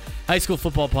the high school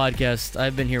football podcast.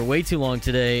 I've been here way too long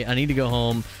today. I need to go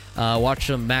home, watch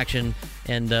some action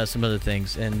and some other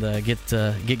things, and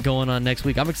get going on next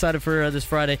week. I'm excited for this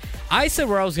Friday. I said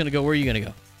where I was going to go. Where are you going to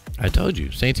go? I told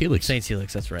you. Saints Helix. Saints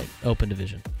Helix, that's right. Open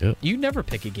division. Yep. You never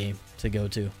pick a game to go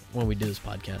to when we do this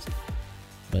podcast,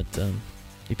 but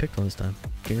you picked one this time.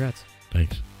 Congrats.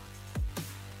 Thanks.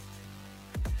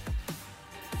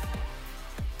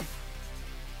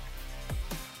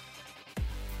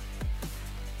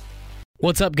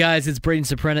 What's up, guys? It's Braden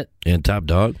Soprenet. And Top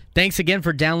Dog. Thanks again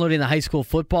for downloading the High School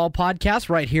Football Podcast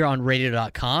right here on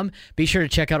radio.com. Be sure to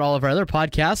check out all of our other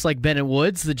podcasts like Ben and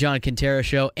Woods, The John Quintero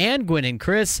Show, and Gwen and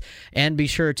Chris. And be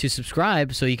sure to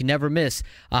subscribe so you can never miss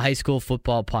a High School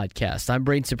Football Podcast. I'm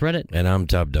Braden Soprenet. And I'm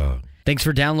Top Dog. Thanks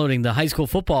for downloading the High School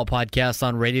Football Podcast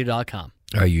on radio.com.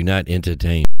 Are you not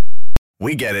entertained?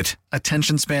 We get it.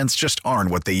 Attention spans just aren't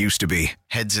what they used to be.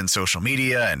 Heads in social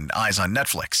media and eyes on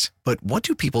Netflix. But what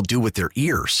do people do with their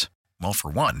ears? Well, for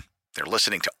one, they're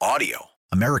listening to audio.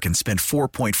 Americans spend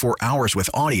 4.4 hours with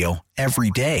audio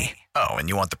every day. Oh, and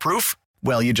you want the proof?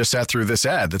 Well, you just sat through this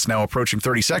ad that's now approaching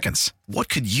 30 seconds. What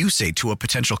could you say to a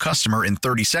potential customer in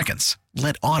 30 seconds?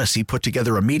 Let Odyssey put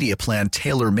together a media plan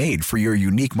tailor-made for your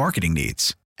unique marketing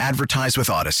needs. Advertise with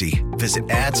Odyssey. Visit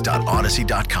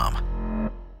ads.odyssey.com.